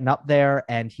is getting up there,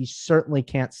 and he certainly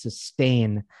can't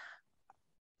sustain.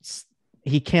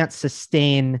 He can't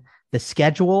sustain the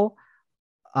schedule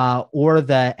or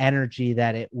the energy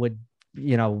that it would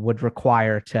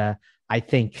require to, I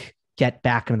think, get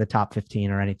back into the top 15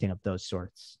 or anything of those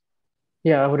sorts.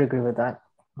 Yeah, I would agree with that.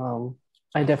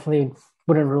 I definitely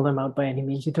wouldn't rule him out by any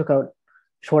means. He took out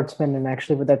Schwartzman, and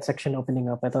actually, with that section opening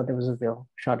up, I thought there was a real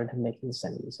shot at him making the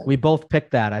semis. We And both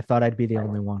picked that. I thought I'd be the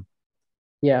only one.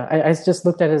 yeah, I just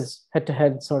looked at his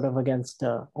head-to-head sort of against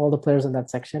all the players in that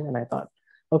section, and I thought,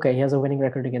 okay, he has a winning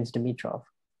record against Dimitrov,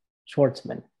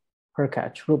 Schwartzman,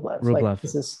 Hurkacz, Rublev. Like Rublev.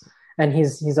 this is, and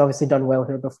he's obviously done well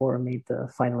here before. Made the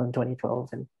final in 2012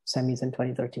 and semis in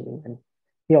 2013, and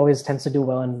he always tends to do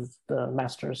well in the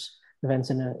Masters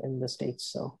events in the States.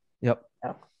 So Yep.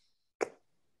 yeah,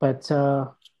 but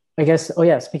I guess, oh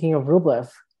yeah, speaking of Rublev,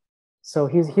 so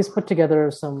he's put together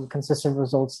some consistent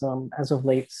results as of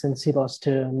late since he lost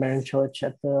to Marin Cilic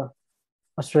at the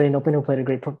Australian Open, who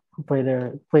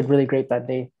played really great that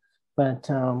day. But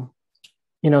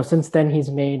since then he's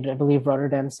made, I believe,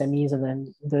 Rotterdam semis, and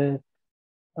then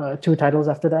the two titles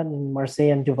after that in Marseille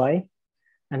and Dubai.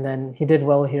 And then he did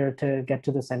well here to get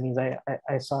to the semis.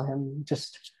 I saw him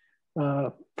just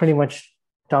pretty much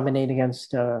dominate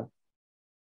against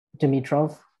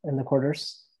Dimitrov in the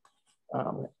quarters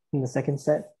in the second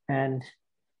set. And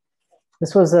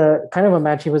this was a kind of a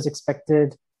match he was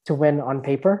expected to win on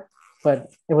paper, but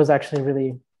it was actually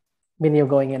really, Minio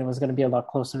going in, it was going to be a lot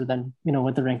closer than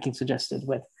what the ranking suggested.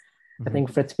 With I Mm-hmm.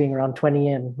 think Fritz being around 20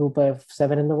 and Rublev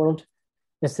 7 in the world,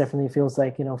 this definitely feels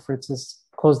like Fritz has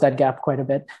closed that gap quite a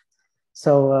bit.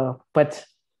 So, but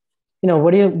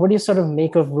what do you sort of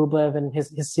make of Rublev and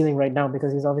his ceiling right now?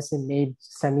 Because he's obviously made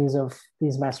semis of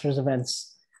these Masters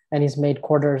events, and he's made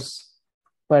quarters,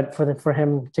 but for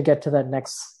him to get to that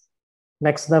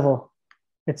next level,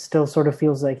 it still sort of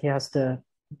feels like he has to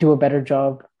do a better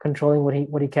job controlling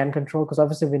what he can control. Because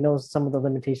obviously we know some of the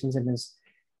limitations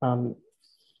um,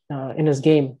 in his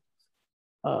game.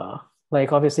 Uh,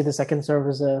 like obviously the second serve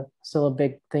is still a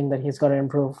big thing that he's got to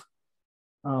improve.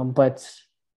 But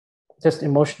just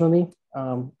emotionally,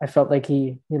 I felt like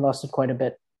he lost it quite a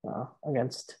bit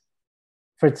against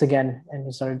Fritz again, and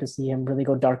you started to see him really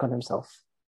go dark on himself.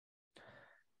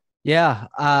 Yeah,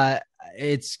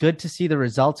 it's good to see the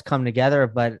results come together,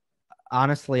 but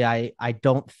honestly, I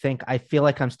don't think I feel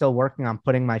like I'm still working on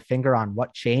putting my finger on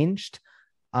what changed,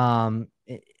 um,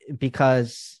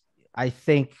 because I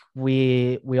think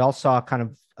we all saw kind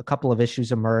of a couple of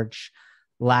issues emerge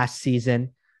last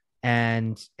season,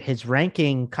 and his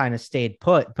ranking kind of stayed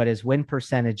put, but his win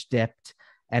percentage dipped,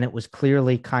 and it was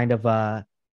clearly kind of a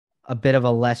bit of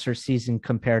a lesser season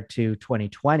compared to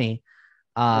 2020,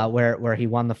 Yeah. where he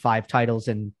won the 5 titles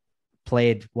and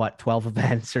played 12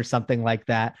 events or something like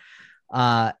that.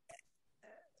 Uh,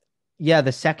 yeah,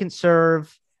 the second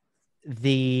serve,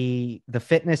 the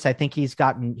fitness, I think he's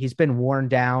been worn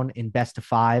down in best of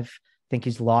five. I think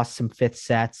he's lost some fifth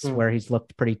sets Mm. where he's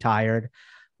looked pretty tired.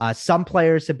 Some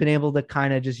players have been able to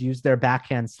kind of just use their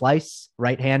backhand slice,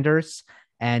 right-handers,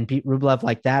 and beat Rublev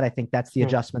like that. I think that's the Mm.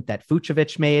 adjustment that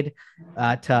Fucsovics made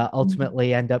to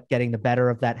ultimately end up getting the better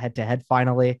of that head-to-head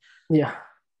finally. Yeah.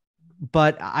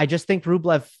 But I just think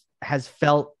Rublev has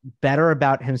felt better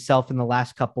about himself in the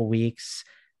last couple weeks,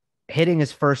 hitting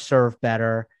his first serve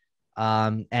better.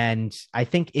 And I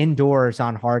think indoors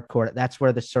on hard court, that's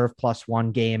where the serve plus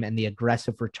one game and the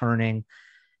aggressive returning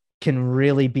can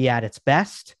really be at its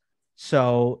best.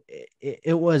 So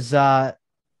it was, I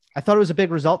thought it was a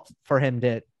big result for him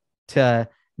to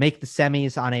make the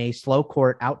semis on a slow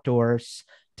court outdoors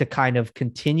to kind of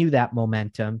continue that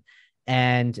momentum.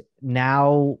 And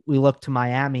now we look to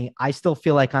Miami. I still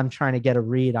feel like I'm trying to get a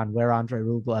read on where Andre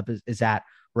Rublev is at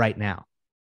right now.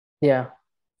 Yeah.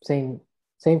 Same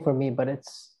same for me, but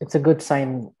it's a good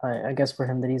sign, I guess, for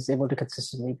him that he's able to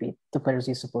consistently beat the players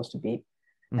he's supposed to beat.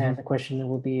 Mm-hmm. And the question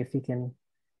will be if he can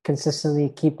consistently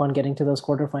keep on getting to those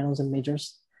quarterfinals in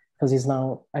majors, because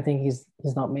I think he's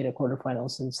not made a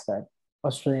quarterfinal since that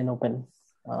Australian Open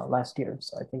last year.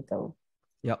 So I think that will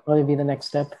Yep. probably be the next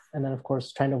step. And then, of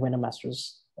course, trying to win a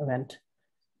Masters event.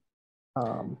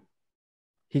 Um,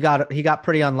 He got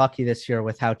pretty unlucky this year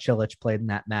with how Cilic played in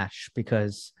that match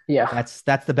because yeah,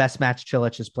 that's the best match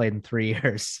Cilic has played in 3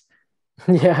 years.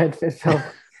 yeah,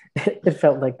 it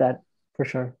felt like that for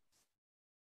sure.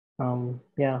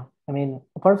 Yeah, I mean,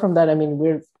 apart from that, I mean,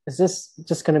 is this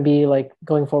just going to be like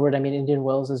going forward? I mean, Indian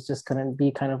Wells is just going to be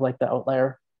kind of like the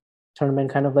outlier tournament,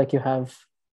 kind of like you have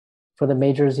for the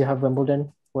majors, you have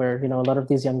Wimbledon, where a lot of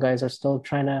these young guys are still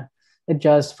trying to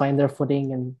adjust, find their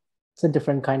footing, and it's a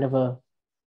different kind of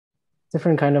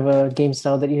a game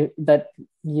style that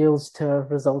yields to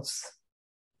results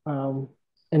um,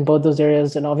 in both those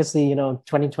areas. And obviously,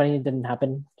 2020 didn't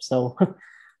happen, so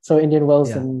so Indian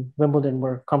Wells Yeah. and Wimbledon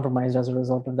were compromised as a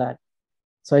result of that.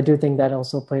 So I do think that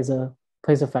also plays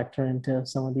a factor into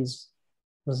some of these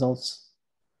results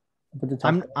with the top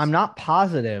I'm players. not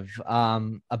positive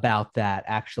about that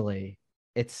actually.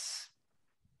 It's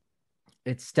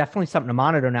it's definitely something to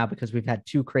monitor now because we've had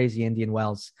 2 crazy Indian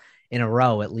Wells in a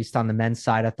row, at least on the men's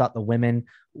side. I thought the women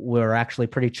were actually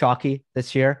pretty chalky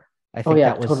this year. I Oh think yeah,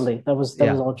 that was totally. That was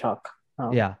yeah, all chalk.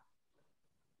 yeah.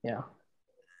 Yeah,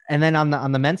 And then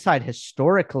on the men's side,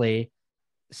 historically,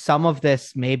 some of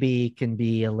this maybe can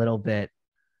be a little bit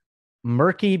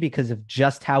murky because of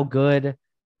just how good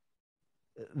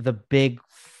the big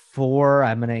four.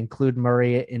 I'm going to include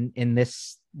Murray in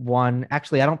this one.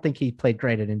 Actually, I don't think he played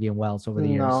great at Indian Wells over the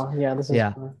years. no, yeah,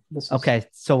 Yeah. this is Okay,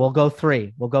 so we'll go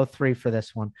three. We'll go three for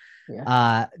this one.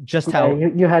 yeah. Just Yeah, how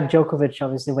you had Djokovic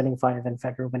obviously winning five and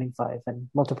Federer winning five and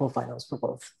multiple finals for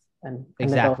both, and Nadal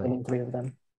exactly. winning three of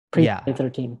them pre Yeah,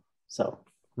 2013. So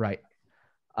right.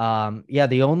 Yeah,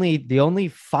 the only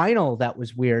final that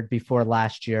was weird before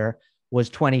last year was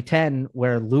 2010,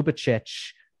 where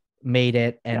Lubicic made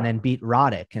it and yeah, then beat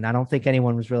Roddick, and I don't think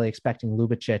anyone was really expecting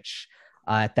Lubicic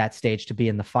at that stage to be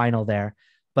in the final there.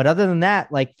 But other than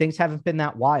that, like things haven't been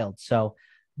that wild. So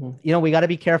Mhm. we got to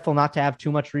be careful not to have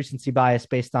too much recency bias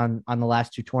based on the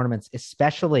last 2 tournaments,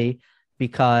 especially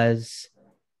because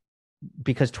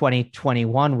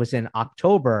 2021 was in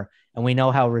October, and we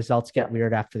know how results Yeah, get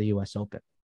weird after the U.S. Open.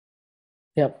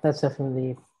 yeah. That's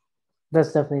definitely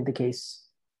the case.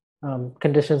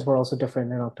 conditions were also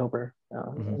different in October,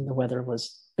 Mhm. and the weather was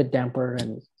a bit damper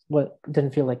and what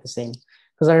didn't feel like the same.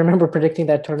 Because I remember predicting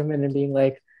that tournament and being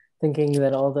like thinking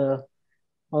that all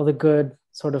the good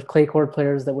sort of clay court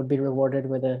players that would be rewarded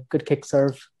with a good kick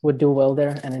serve would do well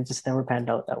there, and it just never panned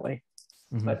out that way.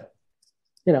 Mhm. But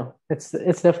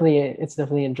it's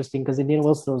definitely interesting because Indian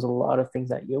Wells throws a lot of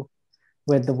things at you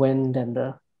with the wind and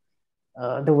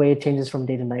the way it changes from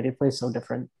day to night. It plays so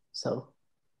different. So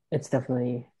it's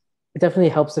definitely it definitely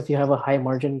helps if you have a high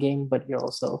margin game, but you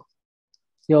also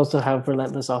have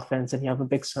relentless offense and you have a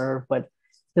big serve. But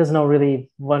there's no really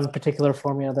one particular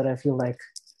formula that I feel like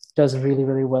does really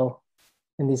really well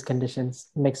in these conditions.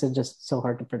 It makes it just so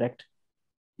hard to predict.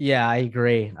 Yeah, I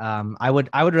agree. I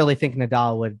would really think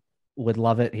Nadal would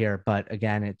love it here, but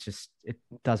again, it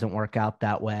doesn't work out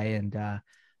that way. And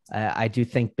I do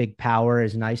think big power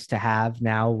is nice to have.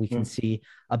 Now we can Mm. see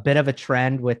a bit of a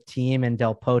trend with Team and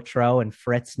Del Potro and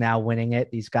Fritz now winning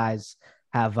it. These guys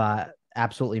have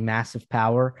absolutely massive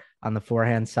power on the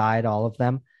forehand side, all of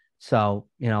them. So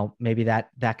maybe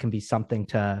that can be something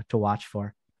to watch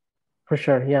for. For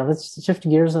sure. Yeah, let's shift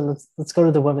gears and let's go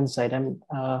to the women's side.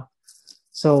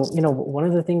 So one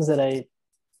of the things that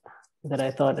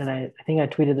I thought, and I think I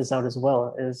tweeted this out as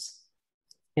well, is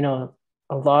you know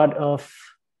a lot of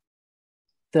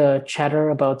the chatter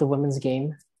about the women's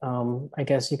game. I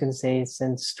guess you can say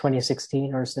since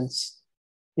 2016 or since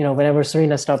whenever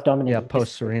Serena stopped Yeah, dominating,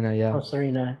 post basically, Serena. Yeah. post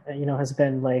Serena, has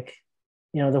been like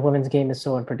the women's game is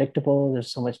so unpredictable.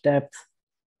 There's so much depth.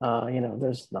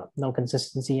 There's no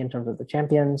consistency in terms of the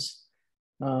champions.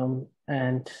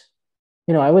 And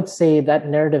I would say that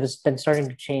narrative has been starting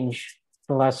to change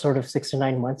the last sort of 6 to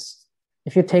 9 months.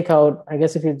 If you take out, I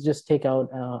guess if you just take out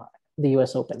the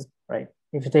U.S. Open, right?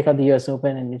 If you take out the U.S.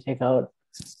 Open and you take out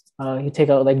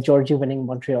like Georgia winning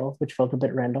Montreal, which felt a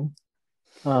bit random.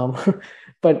 Um,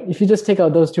 but if you just take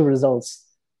out those two results,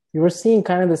 you were seeing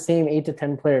kind of the same 8 to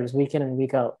 10 players week in and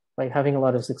week out, like having a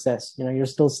lot of success. You're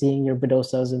still seeing your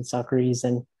Bedosas and Sakuris,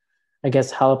 and I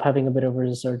guess Halep having a bit of a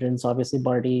resurgence. Obviously,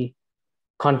 Barty,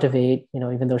 Contavate,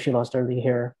 even though she lost early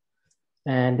here,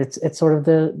 and it's sort of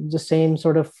the same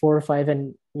sort of 4 or 5,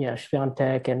 and yeah,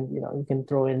 Swiatek, and you can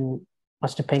throw in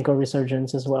Ostapenko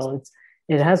resurgence as well.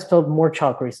 It has felt more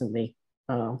chalk recently,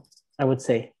 I would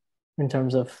say, in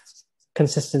terms of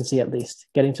consistency, at least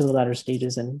getting to the latter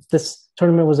stages. And this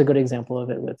tournament was a good example of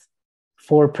it with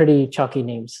four pretty chalky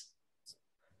names.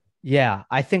 Yeah,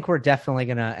 I think we're definitely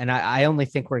gonna, and I only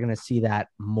think we're gonna see that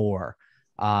more,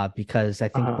 because I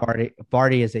think Uh-huh.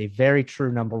 Barty is a very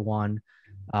true number one.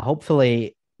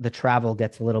 Hopefully, the travel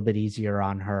gets a little bit easier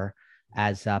on her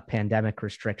as pandemic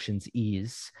restrictions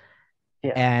ease,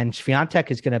 Yeah. and Swiatek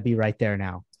is going to be right there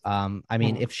now. I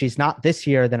mean, Mhm. if she's not this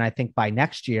year, then I think by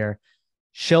next year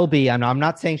she'll be. And I'm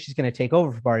not saying she's going to take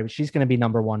over for Barty, but she's going to be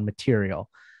number one material.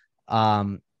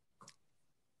 Um,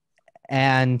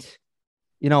 and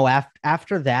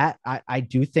after that, I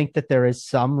do think that there is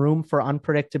some room for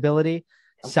unpredictability.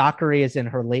 Sakari is in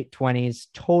her late 20s,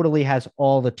 totally has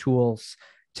all the tools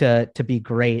to be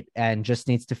great, and just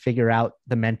needs to figure out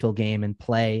the mental game and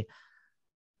play.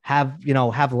 Have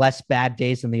less bad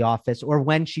days in the office, or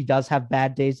when she does have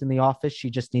bad days in the office, she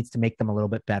just needs to make them a little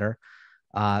bit better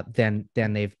than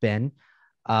they've been.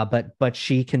 But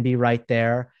she can be right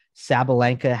there.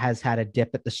 Sabalenka has had a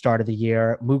dip at the start of the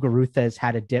year. Muguruza has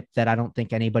had a dip that I don't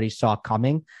think anybody saw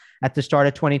coming at the start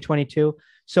of 2022.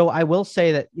 So I will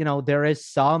say that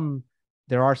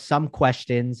there are some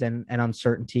questions and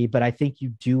uncertainty, but I think you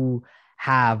do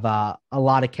have a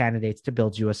lot of candidates to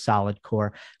build you a solid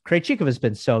core. Krejcikova has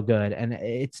been so good, and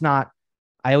it's not.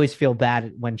 I always feel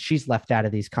bad when she's left out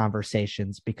of these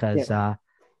conversations Yeah.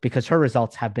 because her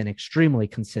results have been extremely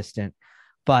consistent.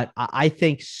 But I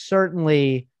think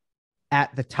certainly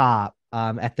at the top,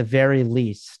 at the very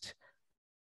least,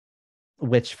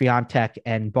 with Swiatek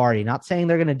and Barty. Not saying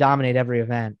they're going to dominate every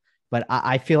event, but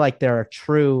I feel like there are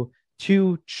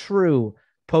two true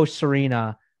post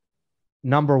Serena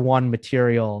number one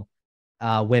material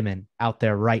women out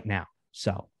there right now.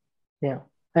 So Yeah.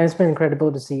 And it's been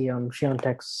incredible to see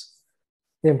Shiontek's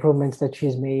the improvements that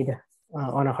she's made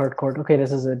on a hard court. Okay,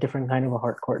 this is a different kind of a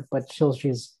hard court, but still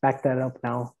she's backed that up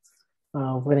now,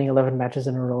 winning 11 matches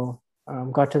in a row.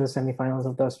 Got to the semifinals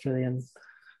of the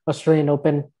Australian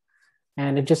Open,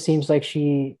 and it just seems like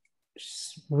she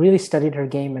really studied her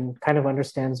game and kind of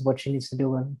understands what she needs to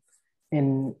do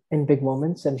in big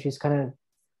moments. And she's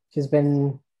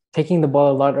been taking the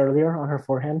ball a lot earlier on her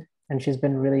forehand, and she's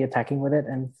been really attacking with it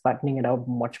and flattening it out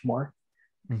much more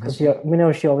mhm. because we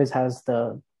know she always has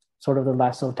the sort of the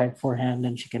lasso type forehand,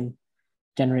 and she can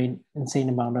generate insane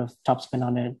amount of topspin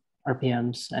on it,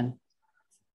 RPMs, and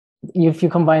if you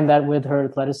combine that with her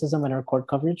athleticism and her court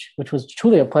coverage, which was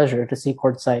truly a pleasure to see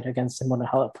courtside against Simona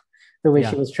Halep, the way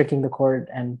she Yeah. was tricking the court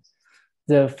and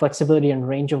the flexibility and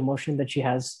range of motion that she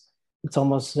has, it's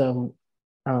almost a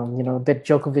bit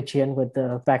Djokovician with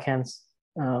the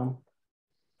um,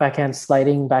 backhand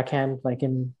sliding backhand like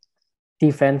in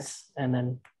defense, and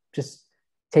then just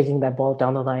taking that ball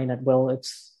down the line at will. It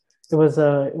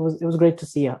was great to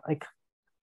see. Like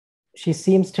she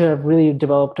seems to have really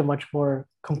developed a much more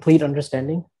complete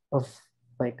understanding of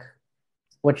like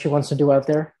what she wants to do out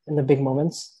there in the big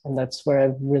moments, and that's where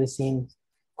I've really seen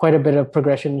quite a bit of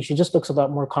progression. She just looks a lot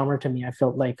more calmer to me. I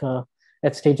felt like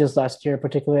at stages last year,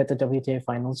 particularly at the WTA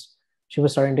finals, she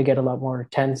was starting to get a lot more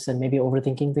tense and maybe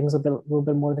overthinking things a little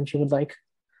bit more than she would like.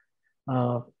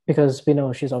 Because we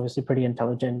know she's obviously pretty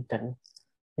intelligent and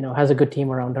has a good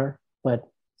team around her, but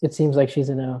it seems like she's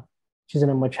in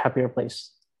a much happier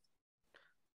place.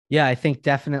 Yeah, I think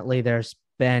definitely there's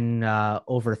been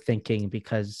overthinking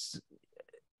because,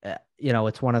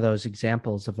 it's one of those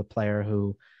examples of a player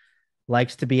who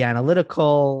likes to be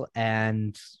analytical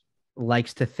and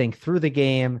likes to think through the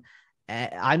game.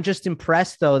 I'm just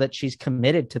impressed, though, that she's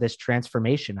committed to this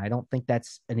transformation. I don't think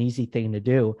that's an easy thing to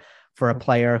do for a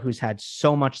player who's had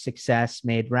so much success,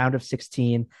 made round of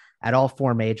 16 at all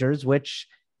four majors, which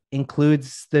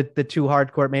includes the two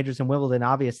hard court majors in Wimbledon,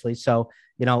 obviously. So,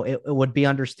 it would be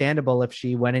understandable if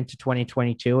she went into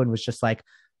 2022 and was just like,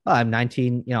 oh, I'm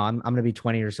 19, I'm going to be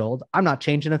 20 years old. I'm not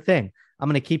changing a thing. I'm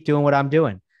going to keep doing what I'm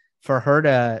doing. For her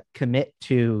to commit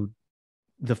to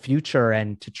the future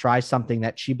and to try something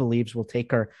that she believes will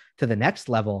take her to the next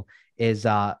level is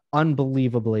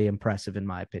unbelievably impressive, in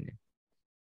my opinion.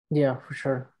 Yeah, for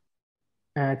sure.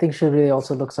 And I think she really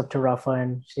also looks up to Rafa,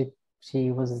 and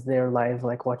she was there live,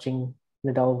 like watching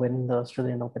Nadal win the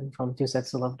Australian Open from 2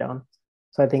 sets to love down.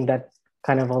 So I think that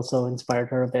kind of also inspired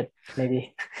her a bit,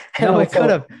 maybe. And No, it could also,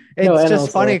 have. no, It's and just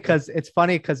also,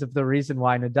 funny because of the reason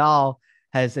why Nadal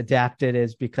has adapted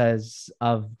is because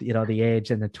of the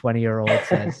age, and the 20-year-old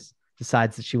says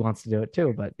decides that she wants to do it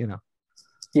too. But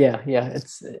yeah, yeah,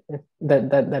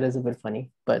 that is a bit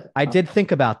funny, but I did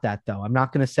think about that, though. I'm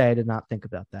not going to say I did not think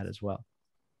about that as well.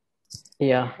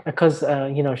 yeah, because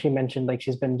she mentioned like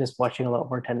she's been just watching a lot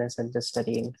more tennis and just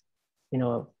studying, you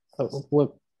know,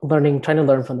 trying to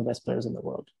learn from the best players in the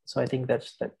world. So I think that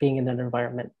being in that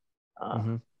environment uh,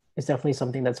 Mm-hmm. is definitely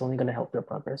something that's only going to help their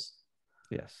progress.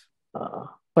 Yes. Uh,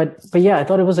 but yeah, I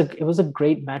thought it was a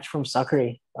great match from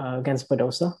Sakari against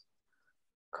Badosa,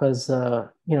 because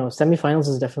semifinals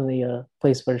is definitely a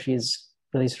place where she's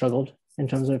really struggled in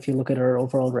terms of if you look at her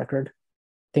overall record.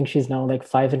 I think she's now like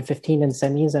 5-15 in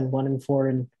semis and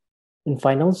 1-4 in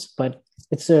finals. But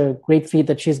it's a great feat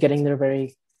that she's getting there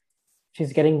very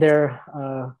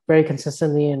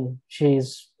consistently, and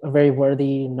she's a very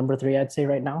worthy number three, I'd say,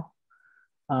 right now.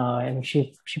 And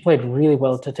she played really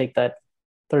well to take that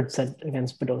third set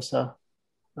against Badosa,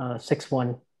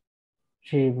 6-1.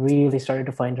 She really started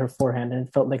to find her forehand, and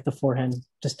it felt like the forehand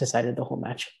just decided the whole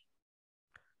match.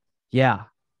 Yeah,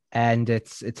 and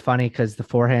it's funny because the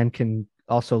forehand can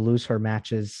also lose her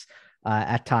matches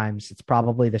at times. It's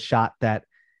probably the shot that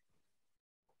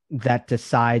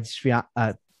decides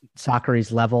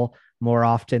Sakari's level more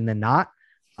often than not.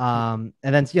 And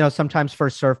then sometimes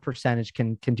first serve percentage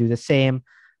can do the same.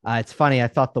 It's funny. I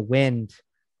thought the wind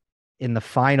in the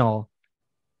final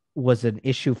was an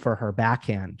issue for her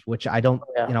backhand, which I don't.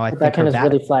 Yeah, I her think her backhand is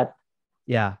really flat.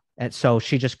 yeah, and so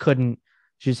she just couldn't.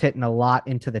 She was hitting a lot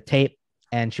into the tape,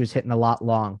 and she was hitting a lot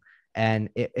long, and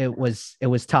it was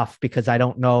tough because I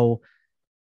don't know.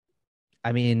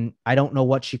 I mean, I don't know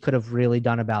what she could have really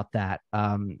done about that.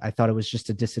 I thought it was just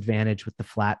a disadvantage with the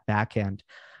flat backhand.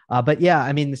 But yeah,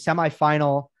 I mean, the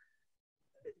semifinal,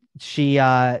 she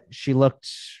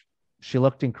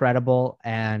looked incredible,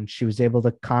 and she was able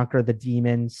to conquer the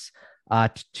demons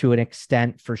to an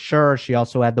extent for sure. She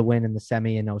also had the win in the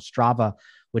semi in Ostrava,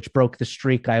 which broke the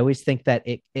streak. I always think that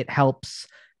it helps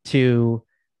to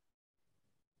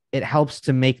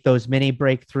make those mini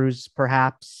breakthroughs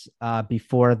perhaps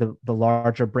before the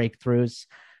larger breakthroughs.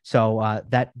 So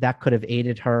that could have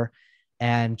aided her.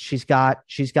 And she's got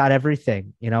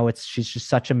everything. She's just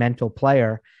such a mental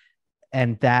player,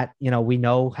 and that we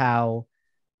know how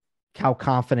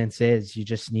confidence is. You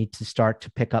just need to start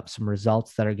to pick up some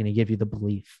results that are going to give you the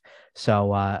belief.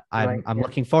 So I'm Right. I'm Yeah.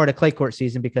 looking forward to clay court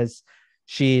season because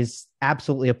she's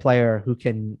absolutely a player who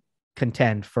can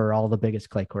contend for all the biggest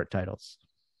clay court titles.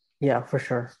 Yeah, for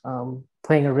sure.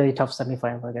 Playing a really tough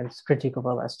semifinal against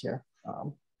Kritikova last year.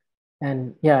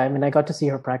 And yeah, I mean, I got to see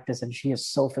her practice, and she is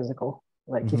so physical.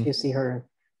 Like Mm-hmm. if you see her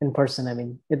in person, I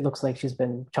mean, it looks like she's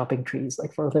been chopping trees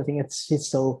like for a living. She's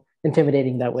so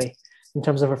intimidating that way in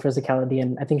terms of her physicality.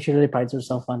 And I think she really prides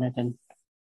herself on it. And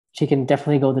she can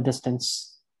definitely go the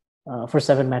distance for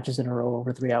 7 matches in a row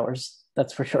over 3 hours.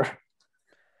 That's for sure.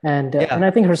 And Yeah,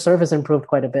 I think her serve has improved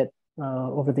quite a bit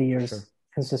over the for sure. years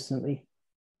consistently.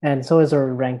 And so is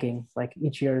her ranking. Like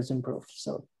each year has improved.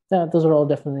 So yeah, those are all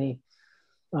definitely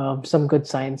some good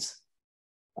signs.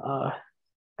 Uh,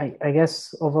 I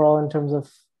guess overall, in terms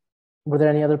of, were there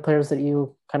any other players that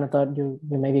you kind of thought you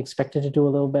maybe expected to do a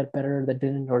little bit better that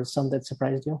didn't, or some that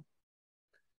surprised you?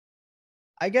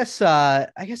 I guess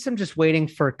I'm just waiting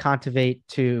for Contavate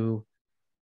to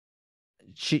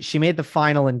she made the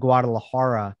final in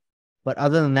Guadalajara, but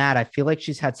other than that, I feel like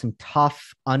she's had some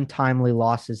tough, untimely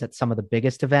losses at some of the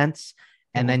biggest events,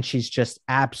 and Mhm. then she's just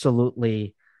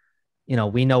absolutely,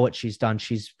 we know what she's done.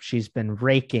 She's been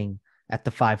raking at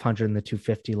the 500 and the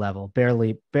 250 level,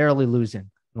 barely losing in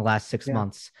the last six Yeah.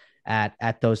 months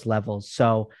at those levels.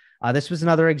 So this was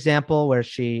another example where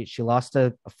she lost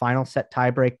a final set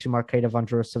tiebreak to Marketa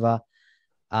Vondrousova.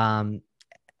 Um,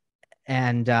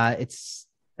 and it's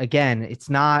again, it's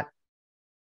not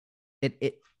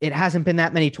it hasn't been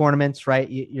that many tournaments, right?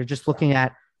 You're just looking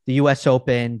at the U.S.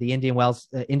 Open, the Indian Wells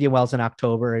in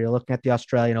October. You're looking at the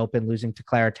Australian Open, losing to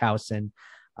Clara Towson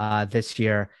this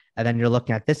year, and then you're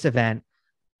looking at this event.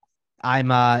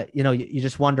 You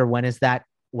just wonder when is that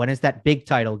big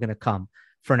title going to come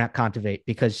for Net Contavate,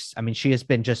 because I mean she has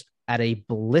been just at a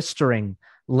blistering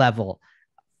level,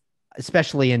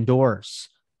 especially indoors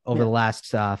over Yeah. the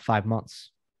last 5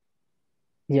 months.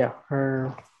 Yeah.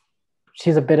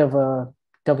 She's a bit of a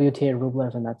WTA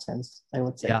Rublev in that sense, I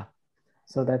would say. Yeah,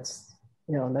 So that's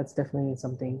definitely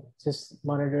something. Just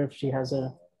monitor if she has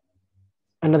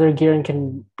another gear and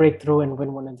can break through and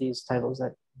win one of these titles,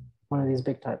 that one of these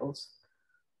big titles.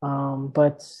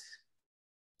 But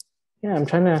yeah, I'm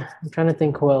trying to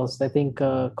think who else. I think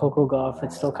Coco Gauff.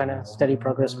 It's still kind of steady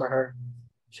progress for her.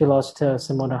 She lost to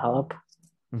Simona Halep,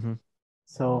 mm-hmm.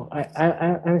 so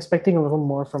I'm expecting a little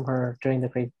more from her during the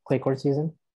clay court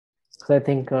season, because I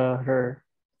think her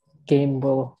game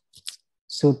will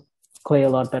suit clay a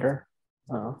lot better.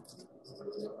 Uh,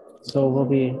 so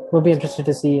we'll be interested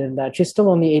to see in that. She's still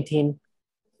only 18,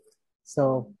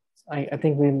 so I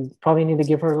think we probably need to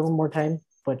give her a little more time.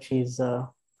 But she's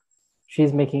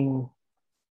making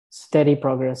steady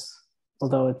progress,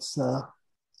 although it's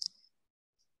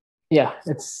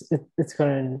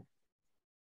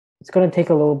gonna take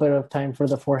a little bit of time for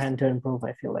the forehand to improve.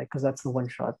 I feel like, because that's the one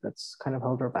shot that's kind of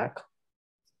held her back.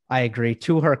 I agree.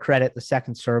 To her credit, the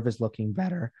second serve is looking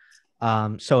better.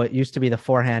 So it used to be the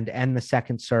forehand and the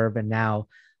second serve, and now,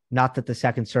 not that the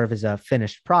second serve is a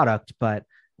finished product, but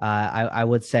I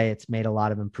would say it's made a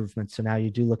lot of improvements. So now you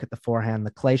do look at the forehand.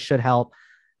 The clay should help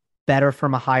better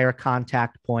from a higher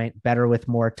contact point, better with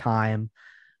more time.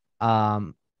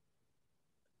 Um,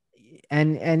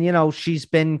 and she's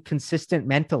been consistent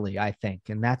mentally, I think,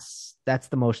 and that's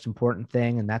the most important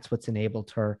thing, and that's what's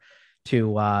enabled her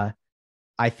to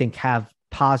I think have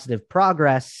positive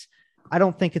progress. I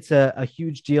don't think it's a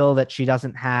huge deal that she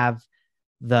doesn't have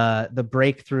the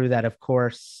breakthrough that, of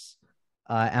course,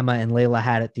 Emma and Layla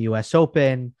had at the U.S.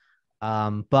 Open.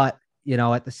 But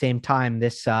at the same time,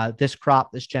 this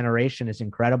crop, this generation is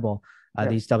incredible. Yeah,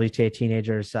 These WTA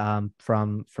teenagers from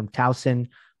Towson,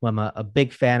 who I'm a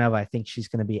big fan of. I think she's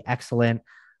going to be excellent.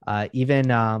 Even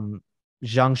Zhang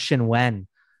Xinwen,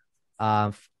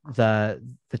 uh, the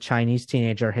Chinese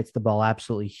teenager, hits the ball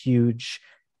absolutely huge.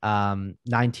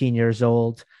 19 years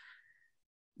old.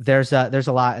 There's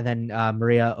a lot, and then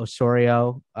Maria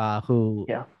Osorio, who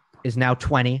yeah, is now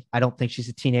 20. I don't think she's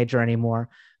a teenager anymore,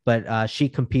 but she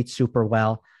competes super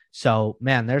well. So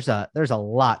man, there's a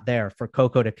lot there for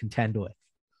Coco to contend with.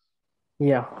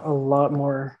 yeah. A lot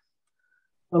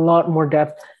more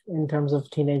depth in terms of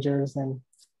teenagers and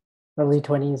early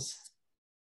 20s,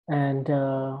 and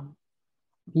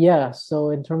yeah. So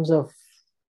in terms of,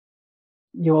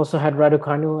 you also had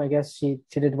Raducanu. I guess she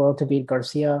did well to beat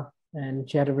Garcia, and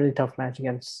she had a really tough match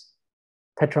against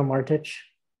Petra Martic.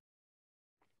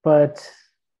 But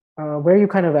where are you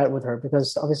kind of at with her?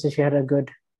 Because obviously she had a good.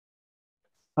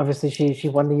 Obviously, she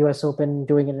won the U.S. Open,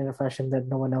 doing it in a fashion that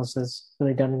no one else has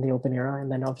really done in the Open era.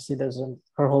 And then obviously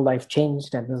her whole life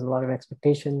changed, and there's a lot of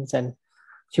expectations. And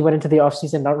she went into the off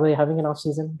season not really having an off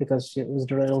season because she was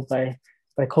derailed by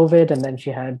COVID, and then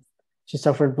she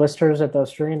suffered blisters at the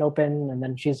Australian Open, and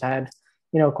then she's had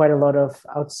quite a lot of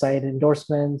outside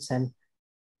endorsements and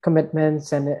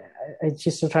commitments, and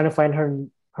she's still trying to find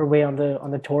her way on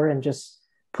the tour and just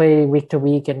play week to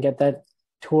week and get that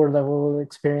tour level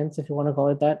experience, if you want to call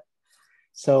it that.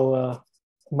 So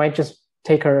it might just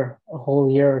take her a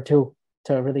whole year or two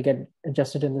to really get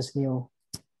adjusted in this new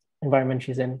environment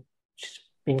she's in. She's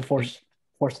being forced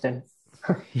in.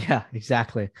 Yeah,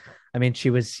 exactly. I mean, she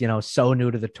was, so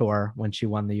new to the tour when she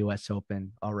won the US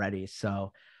Open already.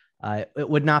 So it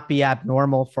would not be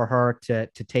abnormal for her to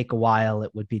take a while.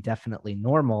 It would be definitely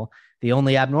normal. The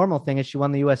only abnormal thing is she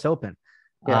won the US Open.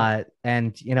 Yeah.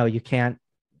 And you can't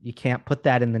put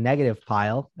that in the negative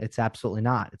pile. It's absolutely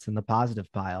not. It's in the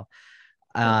positive pile.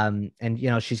 Yeah.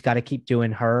 And she's got to keep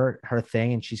doing her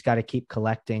thing, and she's got to keep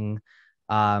collecting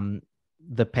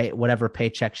whatever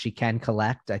paycheck she can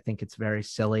collect. I think it's very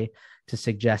silly to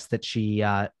suggest that she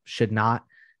should not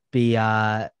be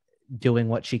doing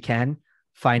what she can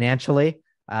financially.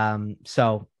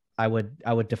 So I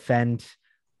would defend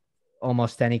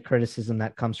almost any criticism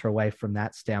that comes her way from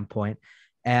that standpoint.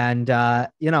 And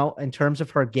in terms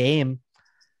of her game,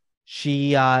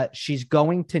 she's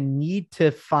going to need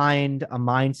to find a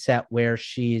mindset where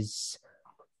she's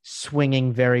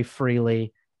swinging very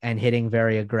freely and hitting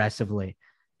very aggressively,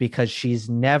 because she's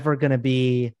never going to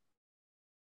be,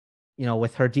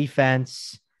 with her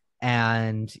defense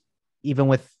and even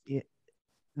with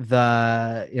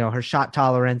her shot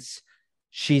tolerance,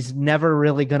 she's never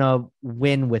really going to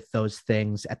win with those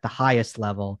things at the highest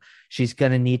level. She's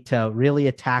going to need to really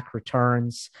attack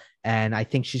returns. And I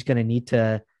think she's going to need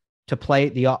to play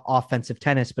the offensive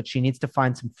tennis, but she needs to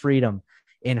find some freedom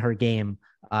in her game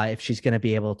if she's going to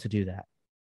be able to do that.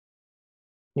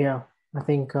 Yeah. I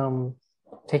think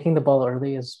taking the ball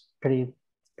early is pretty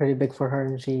big for her,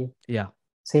 and she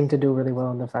seemed to do really well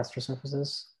on the faster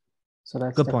surfaces. So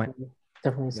that's good point.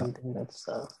 Definitely something that's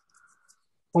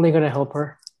only going to help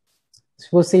her. So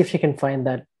we'll see if she can find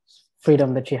that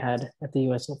freedom that she had at the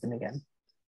US Open again.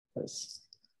 Because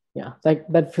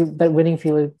that winning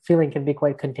feeling can be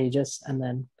quite contagious, and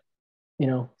then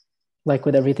like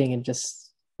with everything,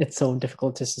 it's so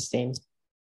difficult to sustain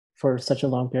for such a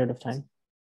long period of time.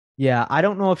 Yeah, I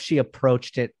don't know if she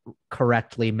approached it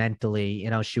correctly mentally.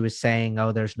 She was saying,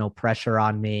 "Oh, there's no pressure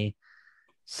on me."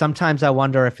 Sometimes I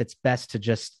wonder if it's best to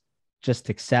just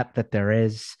accept that there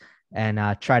is, and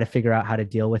try to figure out how to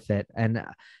deal with it. And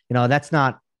that's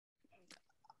not.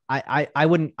 I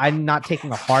wouldn't. I'm not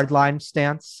taking a hard line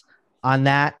stance on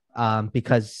that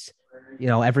because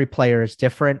every player is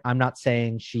different. I'm not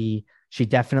saying she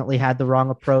definitely had the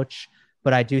wrong approach,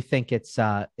 but I do think it's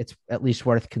at least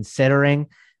worth considering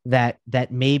that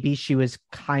maybe she was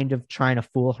kind of trying to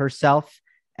fool herself,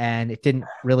 and it didn't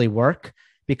really work,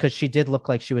 because she did look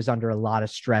like she was under a lot of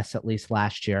stress, at least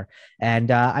last year. And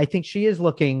I think she is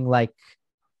looking like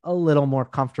a little more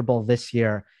comfortable this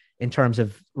year in terms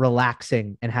of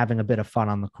relaxing and having a bit of fun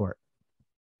on the court.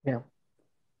 Yeah.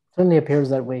 Certainly appears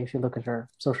that way if you look at her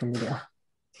social media.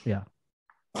 Yeah.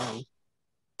 But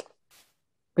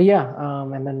yeah,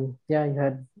 and then you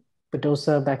had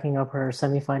Badosa backing up her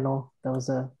semifinal. That was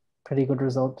a pretty good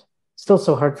result. Still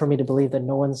so hard for me to believe that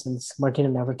no one since Martina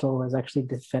Navratilova has actually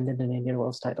defended an Indian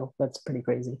Wells title. That's pretty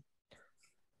crazy.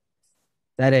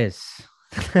 That is.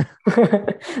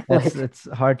 It's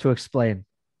hard to explain.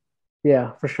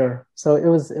 Yeah, for sure. So it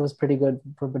was pretty good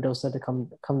for Badosa to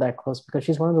come that close, because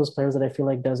she's one of those players that I feel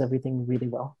like does everything really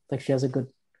well. Like, she has a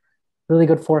really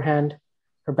good forehand.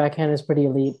 Her backhand is pretty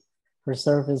elite. Her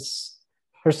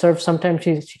serve sometimes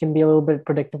she can be a little bit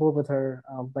predictable with her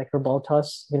like her ball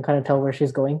toss. You can kind of tell where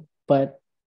she's going, but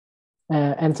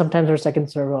and sometimes her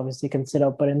second serve obviously can sit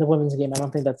up. But in the women's game, I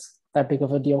don't think that's that big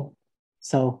of a deal.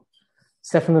 So it's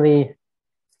definitely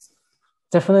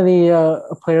a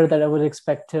player that I would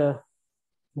expect to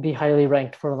be highly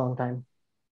ranked for a long time.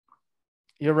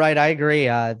 You're right. I agree.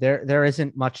 There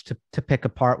isn't much to pick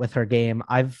apart with her game.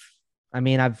 I've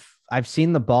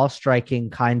seen the ball striking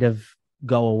kind of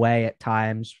go away at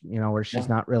times, where she's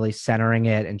not really centering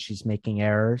it and she's making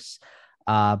errors.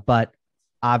 But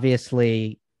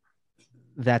obviously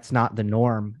that's not the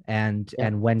norm. And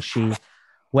when she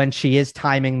is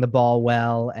timing the ball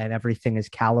well and everything is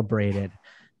calibrated,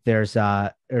 there's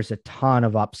a ton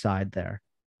of upside there.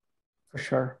 For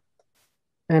sure.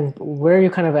 And where are you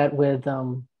kind of at with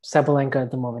Sabalenka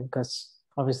at the moment? Because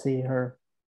obviously her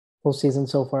whole season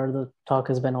so far, the talk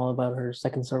has been all about her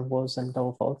second serve woes and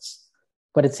double faults.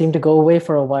 But it seemed to go away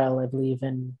for a while, I believe,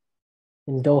 in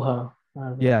Doha.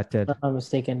 Yeah, it did. If I'm not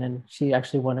mistaken. And she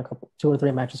actually won 2 or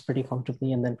 3 matches pretty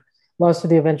comfortably, and then lost to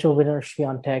the eventual winner,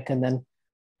 Swiatek. And then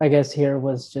I guess here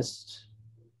was just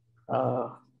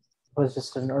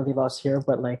an early loss here.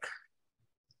 But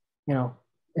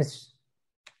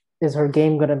is her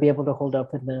game going to be able to hold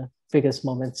up in the biggest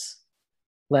moments,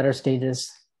 latter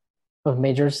stages of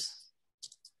majors?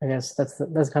 I guess that's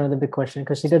kind of the big question,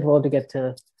 because she did well to get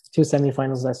to 2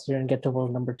 semifinals last year and get to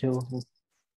world number 2.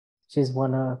 She's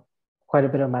won quite a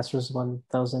bit of Masters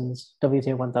 1000s,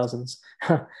 WTA 1000s,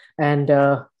 and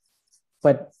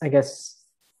but I guess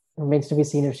it remains to be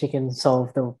seen if she can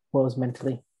solve the woes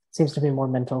mentally. Seems to be more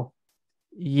mental.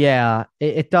 Yeah,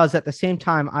 it does. At the same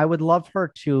time, I would love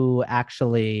her to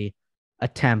actually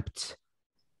attempt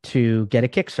to get a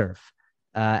kick serve.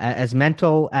 As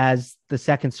mental as the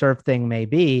second serve thing may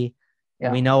be,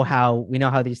 Yeah, we know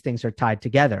how these things are tied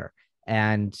together,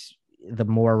 and the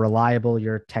more reliable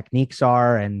your techniques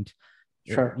are, and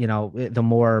sure. the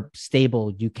more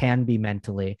stable you can be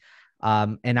mentally.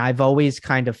 And I've always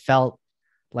kind of felt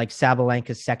like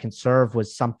Sabalenka's second serve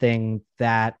was something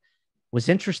that was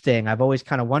interesting. I've always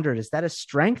kind of wondered, is that a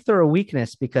strength or a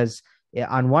weakness? Because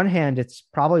on one hand, it's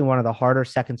probably one of the harder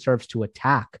second serves to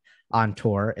attack on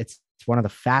tour. It's one of the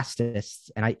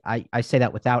fastest. And I say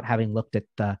that without having looked at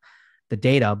the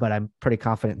data, but I'm pretty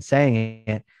confident in saying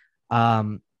it.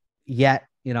 Yet,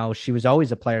 she was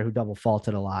always a player who double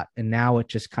faulted a lot. And now it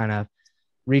just kind of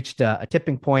reached a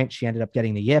tipping point. She ended up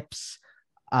getting the yips.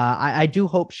 I do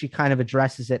hope she kind of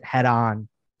addresses it head on,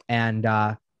 and,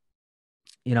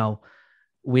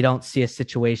 we don't see a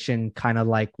situation kind of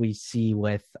like we see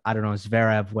with, I don't know,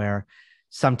 Zverev, where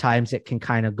sometimes it can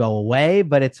kind of go away,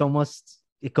 but it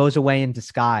goes away in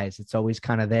disguise. It's always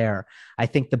kind of there. I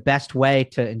think the best way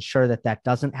to ensure that that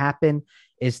doesn't happen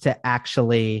is to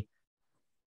actually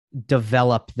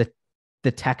develop the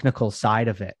technical side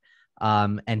of it,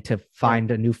 and to find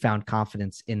a newfound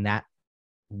confidence in that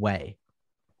way.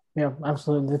 Yeah,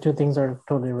 absolutely. The two things are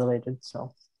totally related.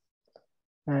 So,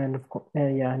 and of course,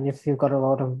 yeah, and if you've got a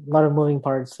lot of moving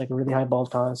parts, like a really high ball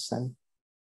toss, and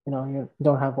you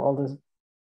don't have all the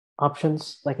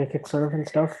options like a kick serve and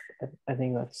stuff, I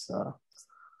think that's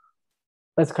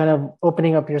kind of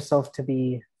opening up yourself to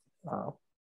be, uh,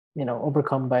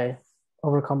 overcome by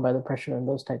the pressure in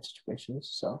those type of situations.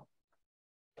 So,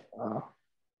 uh,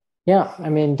 yeah, I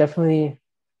mean, definitely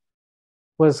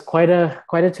was quite a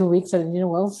 2 weeks at Indian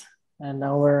Wells, and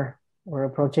now we're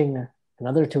approaching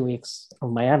another 2 weeks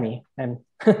of Miami, and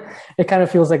it kind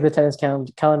of feels like the tennis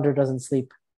calendar doesn't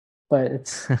sleep, but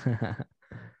it's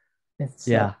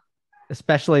Yeah,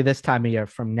 especially this time of year,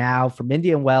 from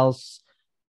Indian Wells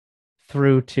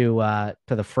through to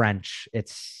the French.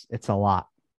 It's a lot.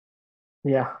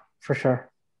 yeah, for sure,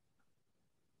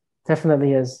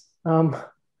 definitely is.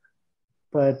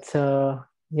 But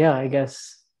yeah, I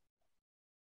guess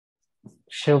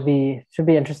should be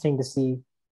interesting to see,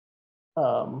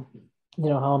 um,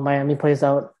 how Miami plays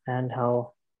out and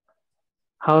how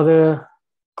the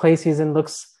clay season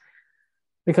looks,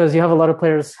 because you have a lot of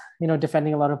players,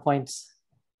 defending a lot of points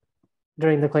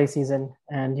during the clay season,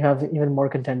 and you have even more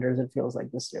contenders, it feels like,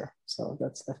 this year. So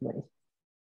that's definitely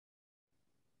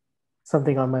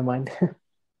something on my mind.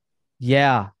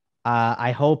 Yeah,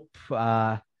 I hope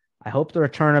the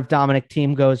return of Dominic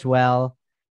Thiem goes well.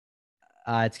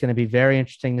 It's going to be very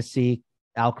interesting to see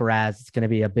Alcaraz. It's going to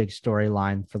be a big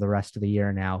storyline for the rest of the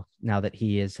year now that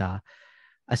he is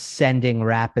ascending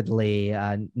rapidly.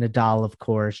 Nadal, of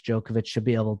course, Djokovic should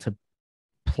be able to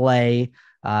play,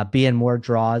 be in more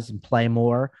draws and play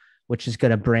more, which is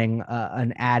going to bring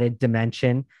an added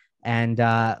dimension. And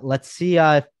let's see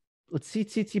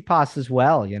Tsitsipas as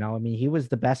well. I mean, he was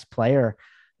the best player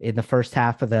in the first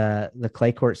half of the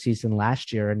clay court season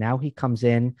last year, and now he comes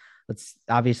in. It's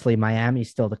obviously Miami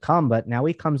still to come, but now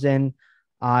he comes in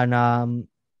on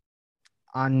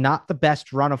not the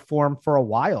best run of form for a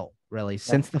while, really,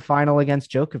 since the final against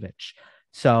Djokovic.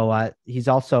 So he's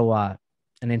also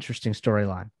an interesting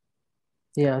storyline.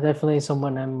 Yeah, definitely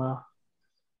someone I'm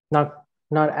not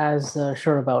as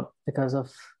sure about because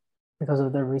of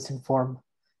the recent form,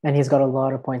 and he's got a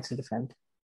lot of points to defend.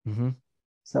 Mm-hmm.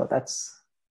 So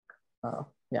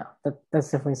yeah, that's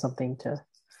definitely something to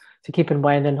keep in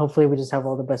mind. And hopefully, we just have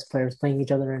all the best players playing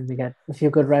each other, and we get a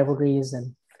few good rivalries,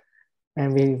 and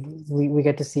we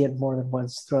get to see it more than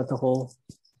once throughout the whole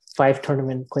 5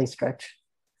 tournament play stretch.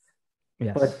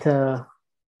 Yes. But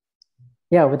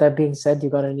yeah, with that being said, you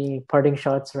got any parting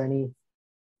shots or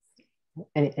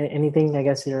anything? I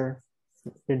guess you're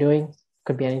doing,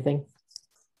 could be anything.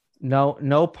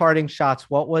 No parting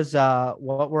shots. What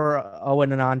were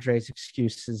Owen and Andre's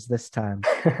excuses this time?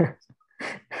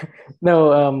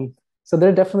 No, so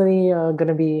they're definitely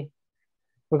gonna be.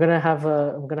 We're gonna have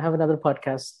another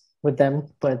podcast with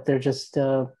them, but they're just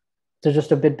a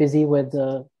bit busy with.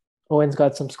 Owen's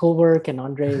got some schoolwork, and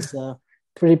Andre's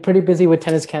pretty busy with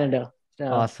Tennis Canada,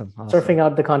 Awesome. surfing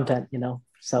out the content.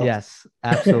 So Yes,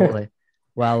 absolutely.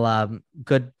 Well,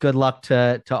 good luck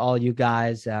to all you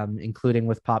guys, including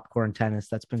with popcorn tennis.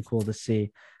 That's been cool to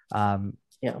see.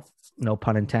 Yeah, No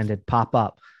pun intended, pop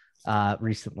up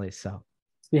recently. So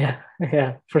Yeah,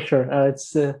 yeah, for sure.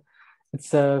 It's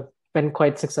been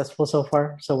quite successful so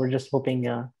far. So we're just hoping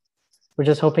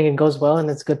it goes well, and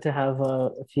it's good to have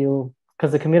a few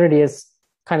because the community is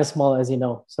kind of small, as you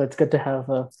know. So it's good to have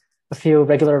a few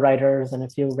regular writers and a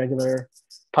few regular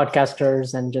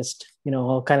podcasters, and just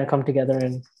all kind of come together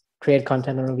and create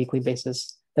content on a weekly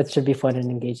basis. That should be fun and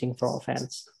engaging for all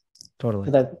fans. So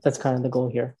Totally. that's kind of the goal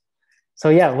here. So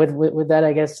yeah, with that,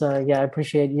 I guess yeah, I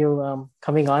appreciate you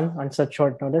coming on such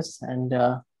short notice and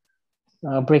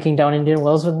breaking down Indian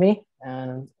Wells with me,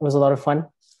 and it was a lot of fun.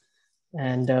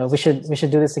 And we should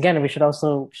do this again. We should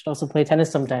also play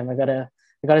tennis sometime. I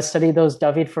gotta study those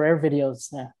David Ferrer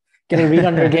videos. Get a read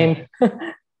on your game.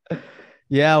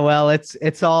 Yeah, well,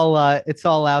 it's all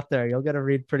out there. You'll get a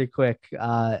read pretty quick.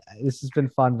 This has been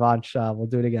fun, Vanch. We'll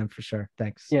do it again for sure.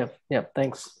 Thanks. Yeah, yeah.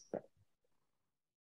 Thanks.